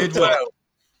 and we 2 played up top. well.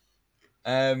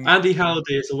 Andy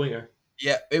Halliday is a winger.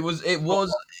 Yeah, it was. What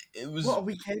a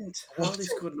weekend. What Hardly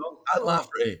scored an all. at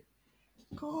Lafferty.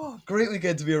 God, great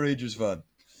weekend to be a Rangers fan.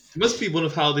 It must be one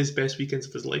of Halliday's best weekends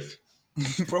of his life.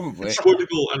 Probably. Scored a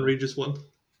goal and Rangers won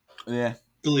Yeah.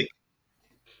 the league.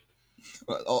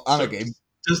 Well, and a game.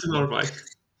 Just an RBI.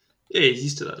 Yeah, he's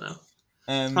used to that now.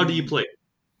 How do you play?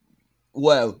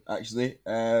 Well, actually,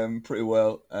 pretty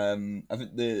well. I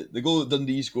think the goal that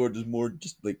Dundee scored was more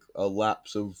just like a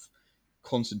lapse of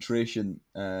concentration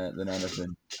than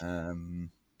anything.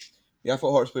 Yeah, I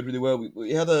thought Hearts played really well.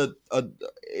 We had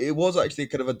it was actually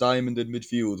kind of a diamond in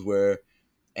midfield where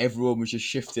everyone was just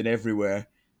shifting everywhere.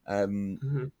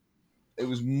 It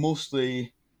was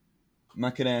mostly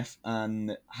McAneff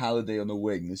and Halliday on the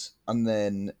wings, and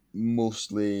then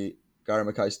mostly Gary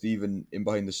Mackay-Steven in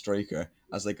behind the striker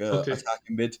as like a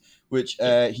attacking mid, which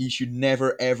he should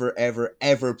never, ever, ever,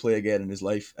 ever play again in his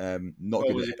life. Not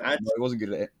good at it. No, he wasn't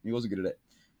good at it. He wasn't good at it.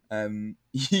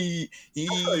 He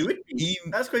would be.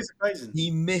 That's quite surprising.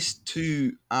 He missed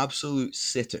 2 absolute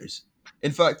sitters.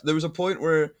 In fact, there was a point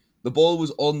where the ball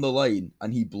was on the line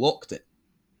and he blocked it.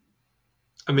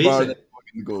 Amazing. Rather than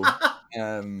blocking the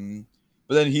goal.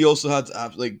 But then he also had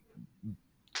like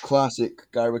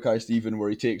classic Gary Mackay-Steven where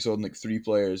he takes on like 3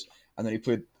 players, and then he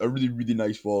played a really, really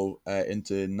nice ball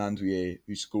into Nandouye,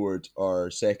 who scored our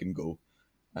second goal.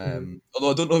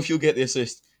 Although I don't know if you'll get the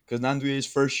assist, because Nandouye's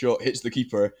first shot hits the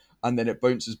keeper, and then it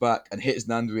bounces back and hits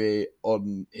Nandouye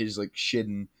on his like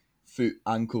shin, foot,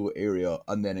 ankle area,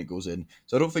 and then it goes in.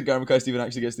 So I don't think Gary Mackay-Steven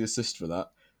actually gets the assist for that.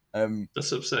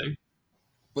 That's upsetting.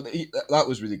 But that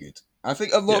was really good. I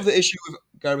think a lot of the issue with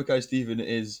Gary Mackay-Steven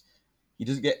is he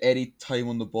doesn't get any time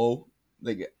on the ball.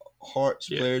 Like Hearts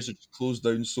players are just closed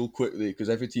down so quickly because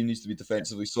every team needs to be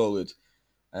defensively solid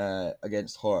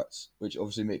against Hearts, which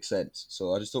obviously makes sense.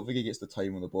 So I just don't think he gets the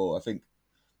time on the ball. I think,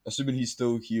 assuming he's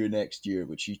still here next year,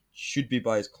 which he should be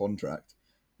by his contract,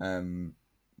 then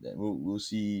we'll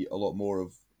see a lot more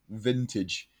of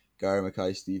vintage Gary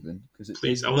Mackay-Steven, because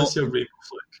Please, I want to see a rainbow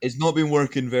flick. It's not been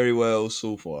working very well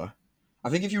so far. I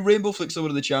think if you rainbow flick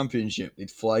someone in the championship,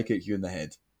 they'd fly kick you in the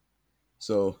head.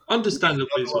 So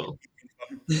understandably as well.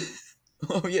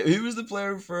 Oh yeah, who was the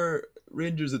player for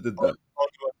Rangers that did that?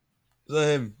 Was that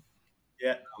him?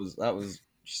 Yeah, that was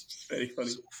just very funny.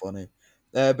 So funny.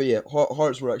 But yeah,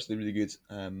 Hearts were actually really good.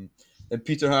 Then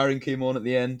Peter Haring came on at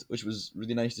the end, which was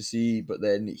really nice to see. But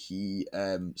then he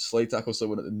slide tackled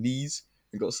someone at the knees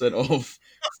and got sent off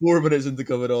 4 minutes into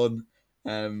coming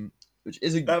on. Which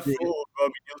isn't that great. photo of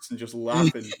Robbie Nielsen just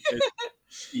laughing.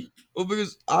 Well,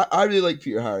 because I really like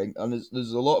Peter Haring, and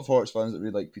there's a lot of Hearts fans that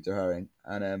really like Peter Haring,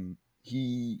 and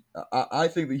I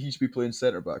think that he should be playing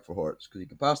centre back for Hearts because he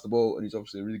can pass the ball and he's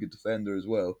obviously a really good defender as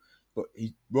well. But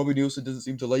Robbie Nielsen doesn't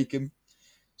seem to like him,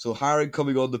 so Haring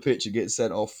coming on the pitch and getting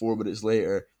sent off 4 minutes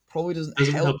later probably doesn't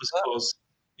help his cause.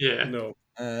 Yeah, no.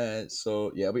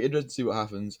 So yeah, it'll be interesting to see what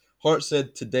happens. Hearts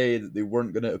said today that they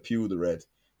weren't going to appeal the red,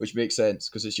 which makes sense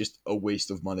because it's just a waste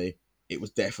of money. It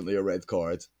was definitely a red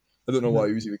card. I don't know why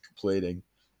he was even complaining.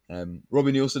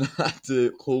 Robbie Nielsen had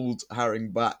to hold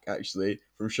Haring back, actually,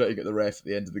 from shouting at the ref at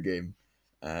the end of the game.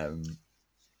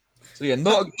 So yeah,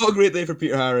 not a great day for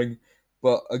Peter Haring.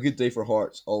 But a good day for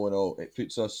Hearts, all in all. It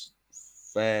puts us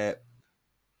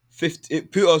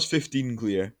 15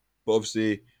 clear, but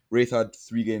obviously Wraith had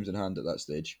 3 games in hand at that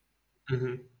stage.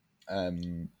 hmm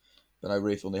But now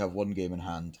Wraith only have 1 game in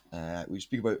hand. We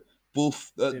speak about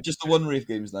both, Yeah. just the one Wraith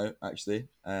games now, actually.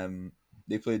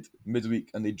 They played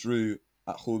midweek and they drew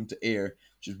at home to Ayr,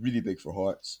 which is really big for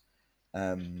Hearts.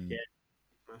 Yeah.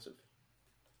 Massive.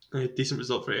 A decent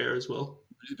result for Ayr as well.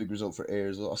 Really big result for Ayr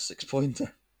as well, a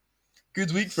 6-pointer.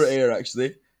 Good week for Ayr,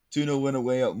 actually. 2-0 win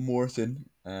away at Morton.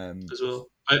 As well.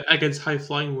 Against high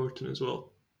flying Morton as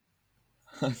well.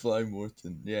 High fly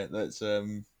Morton. Yeah, that's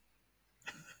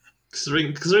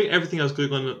Considering everything else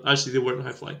going on, actually they weren't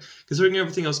high flying. Considering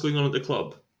everything else going on at the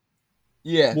club,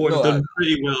 yeah. Morton No, done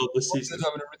pretty well this Morton's season.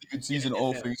 having a really good season,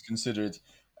 all definitely. things considered.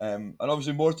 And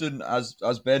obviously Morton, as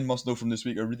Ben must know from this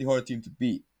week, are a really hard team to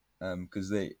beat. Because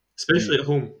they Especially at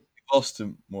home. lost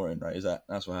to Morton, right?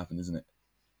 That's what happened, isn't it?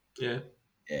 Yeah.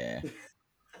 Yeah.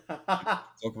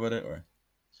 Talk about it, or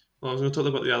Well, I was going to talk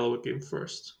about the Alloa game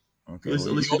first. okay. At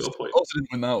least we got a point. Also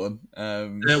didn't win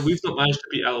that one. We've not managed to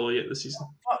beat Alloa yet this season.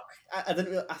 Fuck! I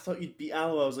didn't. I thought you'd beat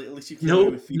Alloa. I was like, at least you came No, away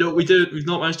with 3. we did. We've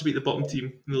not managed to beat the bottom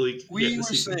team in the league We yet were this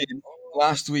season. saying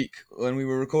last week when we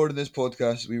were recording this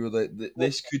podcast, we were like,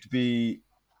 this could be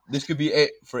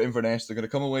it for Inverness. They're going to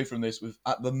come away from this with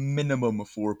at the minimum of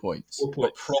 4 points, 4 but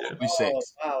points, probably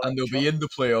 6, wow. and they'll be in the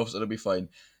playoffs and it'll be fine.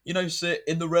 You know, sit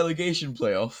in the relegation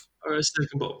playoff, Or a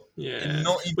second ball. in Yeah.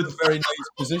 not even a very nice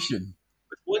position.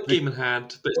 With one game in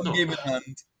hand, but it's One not. game in hand.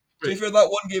 To be Right. fair, that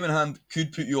one game in hand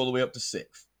could put you all the way up to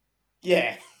 6th.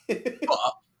 Yeah.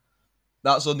 But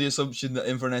that's on the assumption that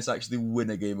Inverness actually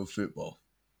win a game of football.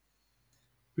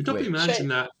 We've not been Wait. managing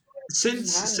that.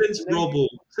 Since and then- Robbo,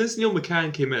 since Neil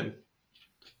McCann came in,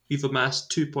 we've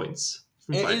amassed 2 points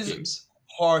from It 5 is- games.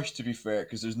 Harsh, to be fair,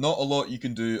 because there's not a lot you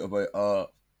can do about a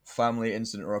family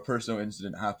incident or a personal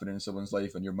incident happening in someone's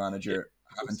life and your manager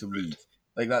having to leave.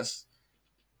 Like there's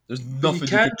But nothing you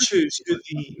can't can do. choose who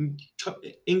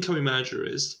the incoming manager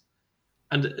is,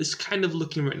 and it's kind of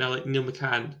looking right now like Neil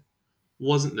McCann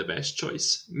wasn't the best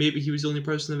choice. Maybe he was the only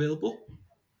person available.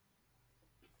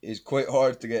 It's quite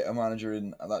hard to get a manager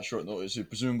in at that short notice who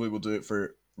presumably will do it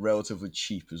for relatively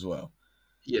cheap as well.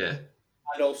 Yeah.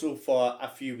 And also for a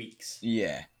few weeks.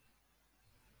 Yeah.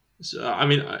 So I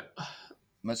mean,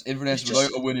 That's Inverness It's just-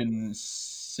 without a win in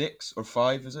 6 or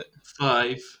 5, is it?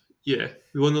 5. Yeah,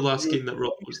 we won the last game that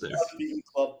Rob was there. Unbeaten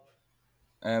club.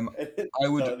 I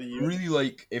would Start of the year. really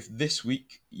like if this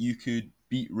week you could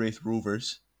beat Wraith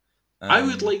Rovers. I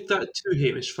would like that too,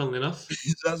 Hamish. Funnily enough,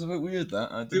 That's a bit weird.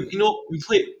 That I didn't. you know, we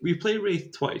play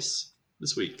Wraith twice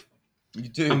this week, You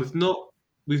do. and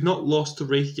we've not lost to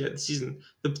Wraith yet this season.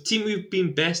 The team we've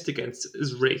been best against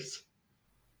is Wraith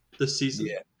this season.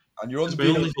 Yeah, and you're on It's the my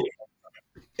field. only hope.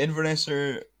 Inverness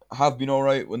have been all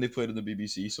right when they played on the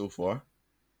BBC so far.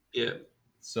 Yeah,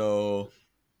 So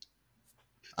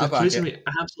the I back crew's it. gonna be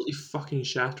absolutely fucking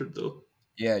shattered though.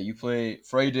 Yeah, you play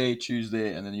Friday,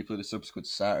 Tuesday, and then you play the subsequent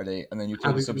Saturday, and then you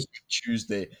play the subsequent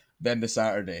Tuesday, then the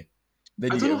Saturday.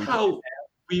 Then I you don't get know a week. how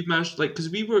we managed, like, because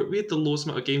we had the lowest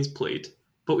amount of games played,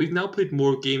 but we've now played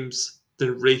more games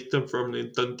than Wraith, Dunfermline,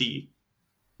 and Dundee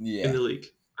in Yeah, the league.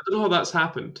 I don't know how that's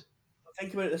happened.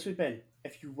 Think about it this way, Ben.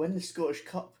 If you win the Scottish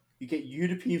Cup, you get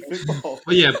European football.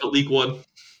 But yeah, but League One.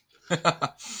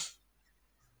 it's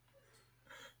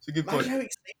a good Imagine point. how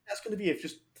exciting that's going to be if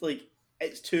just like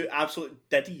it's 2 absolute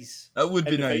diddies, That would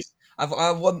be in the nice.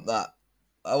 I want that.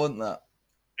 I want that.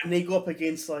 and they go up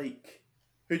against like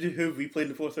who have we played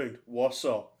in the 4th round?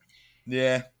 Warsaw.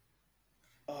 Yeah,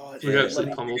 Oh, We got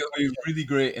absolutely it pummeled. would be really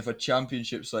great if a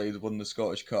championship side won the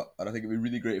Scottish Cup, and I think it'd be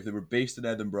really great if they were based in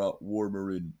Edinburgh, wore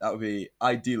maroon. That would be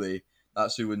ideally.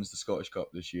 That's who wins the Scottish Cup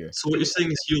this year. So what you're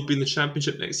saying is you'll be in the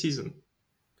championship next season?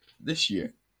 This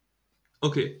year,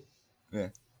 Okay.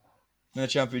 then the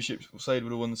championship side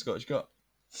would have won the Scottish Cup.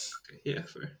 Okay, yeah,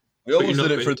 fair. We But almost you're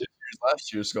did not it for going to.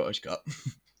 last year's Scottish Cup.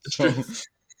 It's So true.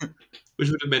 would Which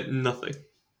would have meant nothing.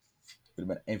 have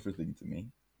meant everything to me.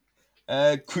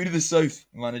 Queen of the South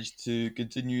managed to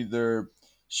continue their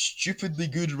stupidly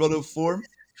good run of form.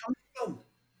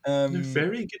 They're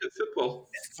very good at football.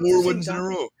 4 wins in a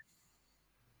row.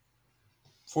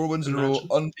 4 wins in a row, Imagine.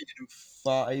 unbeaten in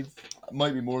 5.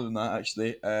 Might be more than that,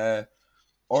 actually.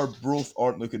 Arbroath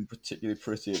aren't looking particularly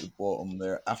pretty at the bottom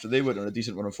there, after they went on a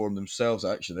decent run of form themselves,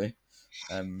 actually.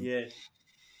 Yeah.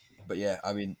 But yeah,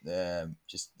 I mean,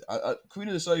 Queen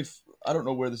of the South, I don't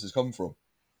know where this has come from.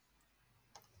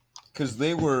 Because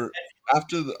they were,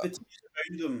 after the... The teams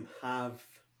around them have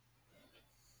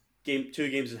 2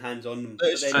 games in hands on them. That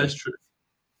is But then That's true.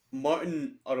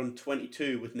 Martin are on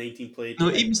 22 with 19 played. No,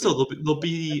 even still, they'll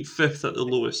be 5th at the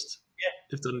lowest.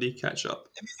 if Dundee catch up.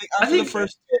 If you think I after the think-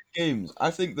 first 10 games,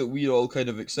 I think that we all kind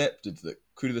of accepted that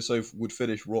Queen of the South would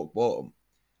finish rock bottom.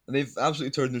 And they've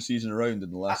absolutely turned their season around in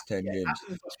the last 10 games.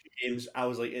 After the first few games, I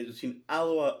was like, it's between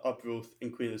Alloa, Arbroath,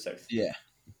 and Queen of the South. Yeah.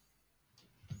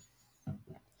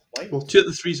 Why? Well, 2 of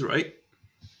the 3's right.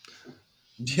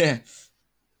 Yeah.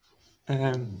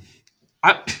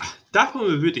 Daphne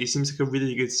Woody seems like a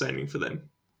really good signing for them.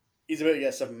 He's about to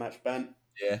get a 7-match ban.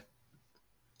 Yeah.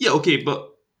 Yeah, okay,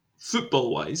 but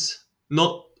football-wise,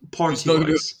 not He's not gonna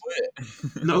party-wise,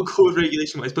 not code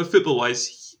regulation-wise, but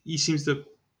football-wise, he seems to have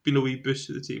been a wee boost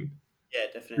to the team. Yeah,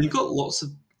 definitely. You've got lots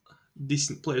of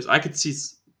decent players. I could see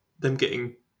them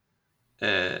getting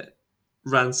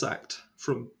ransacked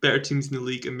from better teams in the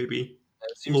league and maybe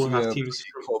It seems lower to be half a teams.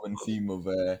 pretty common theme of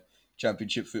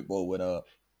championship football when a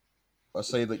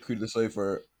side like Queen of the South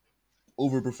are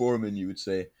overperforming, you would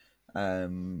say.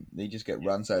 They just get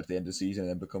ransacked at the end of the season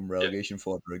and then become relegation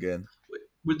fodder again.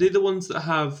 Were they the ones that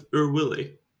have Ur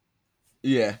Willie?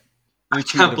 Yeah. I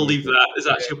can't believe that is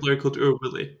actually a player called Ur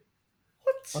Willie.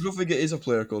 I don't think it is a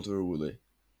player called Urwuli.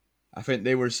 I think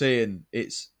they were saying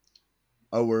it's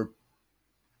our,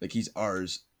 like he's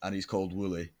ours and he's called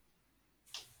Wooly.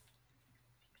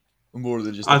 More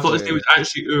than just. I thought his name was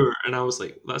actually Ur, and I was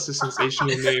like, that's a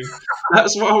sensational name.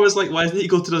 That's what I was like, why didn't he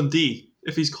go to Dundee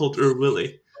if he's called Ur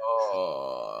Willie?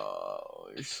 Oh,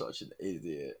 you're such an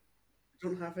idiot. I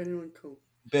don't have anyone called.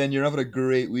 Ben, you're having a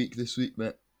great week this week,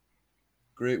 mate.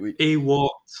 Great week. A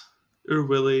what? Ur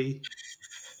Willie.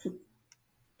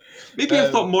 Maybe I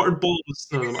thought Martin Ball was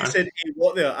no, You man. said A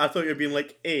what there? I thought you were being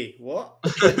like A what?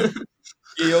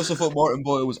 Yeah, you also thought Martin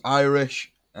Boyle was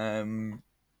Irish. Good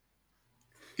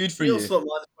for You you. also thought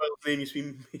Martin Boyle's name used to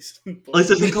be Mason At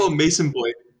least I didn't call him Mason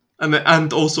Boy.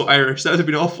 And also Irish. That would have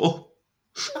been awful.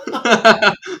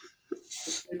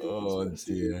 Oh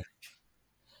dear.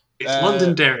 It's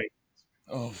Londonderry.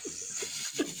 Oh,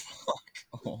 fuck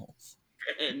off.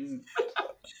 And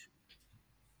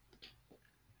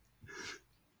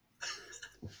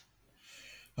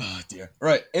Oh dear.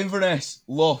 Right, Inverness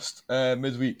lost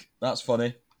midweek. That's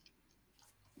funny.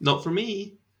 Not for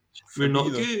me. For We're me,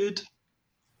 not though. good.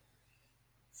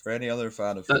 For any other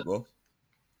fan of That- football.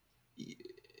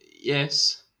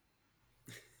 Yes.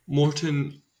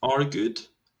 Morton are good.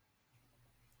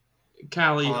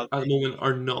 Cali Are at the moment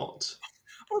are not.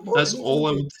 That's all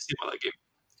I want to say about that game.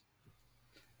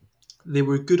 They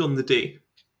were good on the day.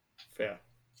 fair.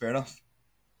 Fair enough.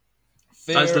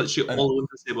 That's Fair literally enough. all I want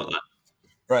to say about that.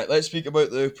 Right, let's speak about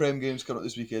the Prem games coming up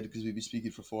this weekend because we've been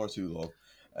speaking for far too long.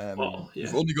 Oh, yeah.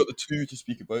 We've only got the two to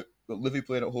speak about. We've got Livy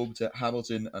playing at home to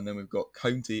Hamilton, and then we've got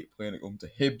County playing at home to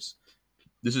Hibs.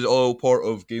 This is all part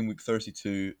of game week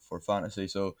 32 for fantasy,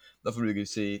 so nothing really to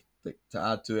say to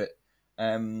add to it.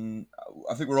 I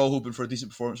think we're all hoping for a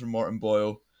decent performance from Martin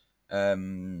Boyle. Yeah,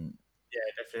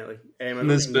 definitely. I don't even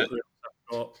Nisbet. know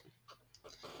who else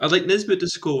I'd like Nisbet to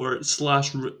score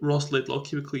 / Ross Laidlaw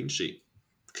keep a clean sheet.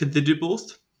 Could they do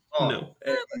both? I've got. No.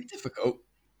 Very difficult.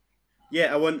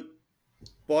 Yeah, I want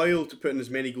Boyle to put in as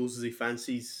many goals as he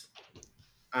fancies,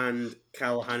 and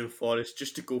Callahan and Forrest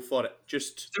just to go for it.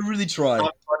 Just To really try. have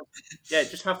fun. Yeah,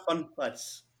 just have fun,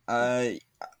 lads. I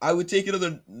would take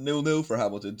another 0-0 for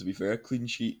Hamilton, to be fair. Clean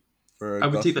sheet for I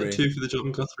would take that Guthrie. 2 for the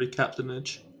John Guthrie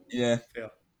captainage. Yeah, Yeah.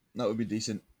 that would be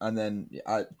decent. And then,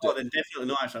 Oh, then definitely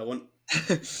not. Actually, I want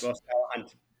Ross Callahan.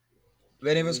 have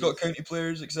any of us got county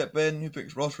players except Ben, who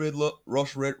picks Ross Redlaw?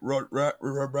 Ross Wait, what?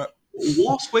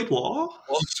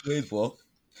 Laidlaw.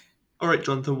 All right,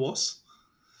 Jonathan Wass.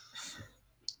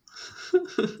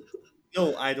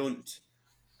 No, I don't.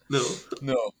 No.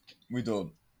 No, we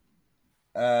don't.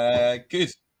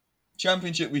 Good.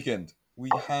 Championship weekend. We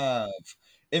have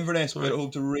Inverness playing at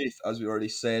home to Wraith, as we already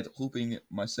said. Hoping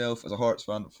myself, as a Hearts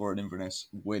fan, for an Inverness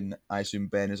win. I assume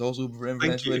Ben is also hoping for an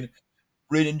Inverness you. win.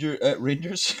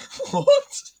 Rangers?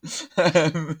 What?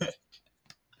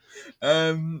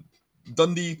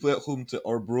 Dundee play at home to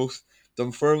Arbroath.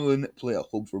 Dunfermline play at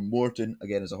home for Morton.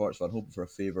 Again, as a Hearts fan, hoping for a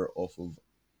favour off of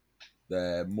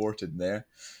the Morton there.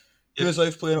 Queen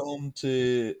South playing at home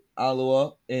to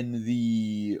Alloa in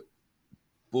the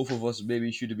both of us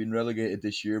maybe should have been relegated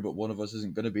this year, but one of us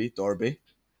isn't going to be Derby.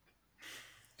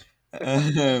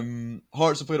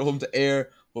 Hearts are playing at home to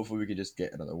Ayr. Hopefully we can just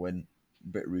get another win.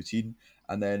 Bit of routine.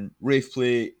 And then Wraith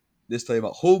play this time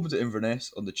at home to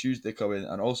Inverness on the Tuesday coming,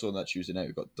 and also on that Tuesday night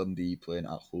we've got Dundee playing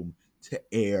at home to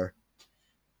Ayr.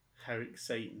 How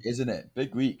exciting! Isn't it?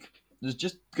 Big week. There's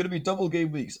just going to be double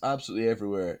game weeks absolutely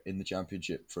everywhere in the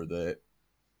championship for the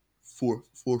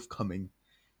forthcoming.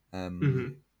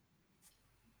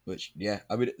 Which, yeah,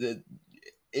 I mean,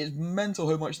 it's mental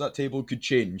how much that table could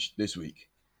change this week.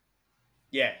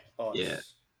 Yeah. Oh, Yeah.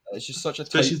 It's just such a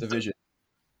Especially tight division.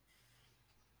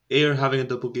 Ayr having a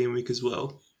double game week as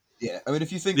well. Yeah, I mean,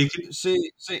 if you think, They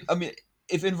could, I mean,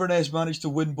 if Inverness managed to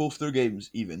win both their games,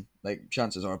 even like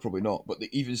chances are probably not, but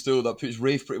even still, that puts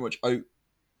Rafe pretty much out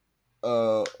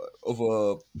of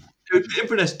a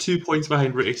Inverness 2 points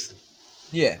behind Race.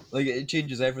 yeah, like it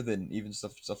changes everything, even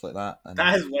stuff like that. And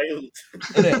that is wild.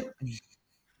 innit?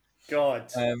 God.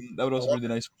 That would also be really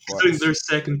nice for Considering us. they're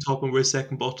second top and we're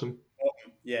second bottom.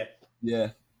 Yeah.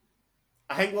 Yeah,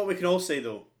 I think what we can all say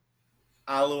though,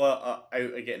 Alloa are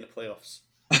out of getting the playoffs.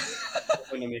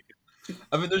 When they make it.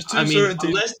 I mean, there's two I mean, certainties.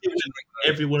 unless they win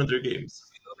every one of their games.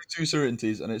 Two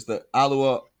certainties, and it's that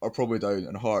Alloa are probably down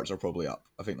and Hearts are probably up.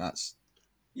 I think that's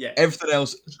Yeah. everything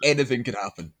else. Anything can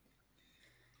happen,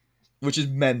 which is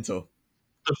mental.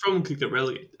 The From could get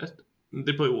relegated.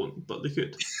 They probably won't, but they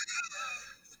could.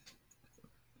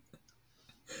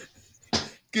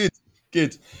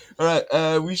 Good. All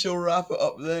right, we shall wrap it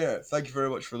up there. Thank you very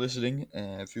much for listening.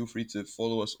 Feel free to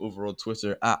follow us over on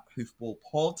Twitter at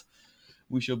HoofballPod.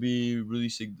 We shall be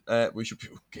releasing. We'll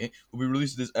be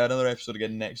releasing this another episode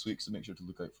again next week, so make sure to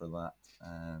look out for that.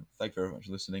 Thank you very much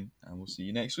for listening, and we'll see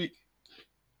you next week.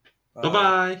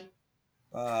 Bye-bye.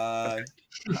 Bye.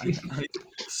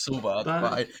 So bad. Bye.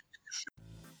 Bye.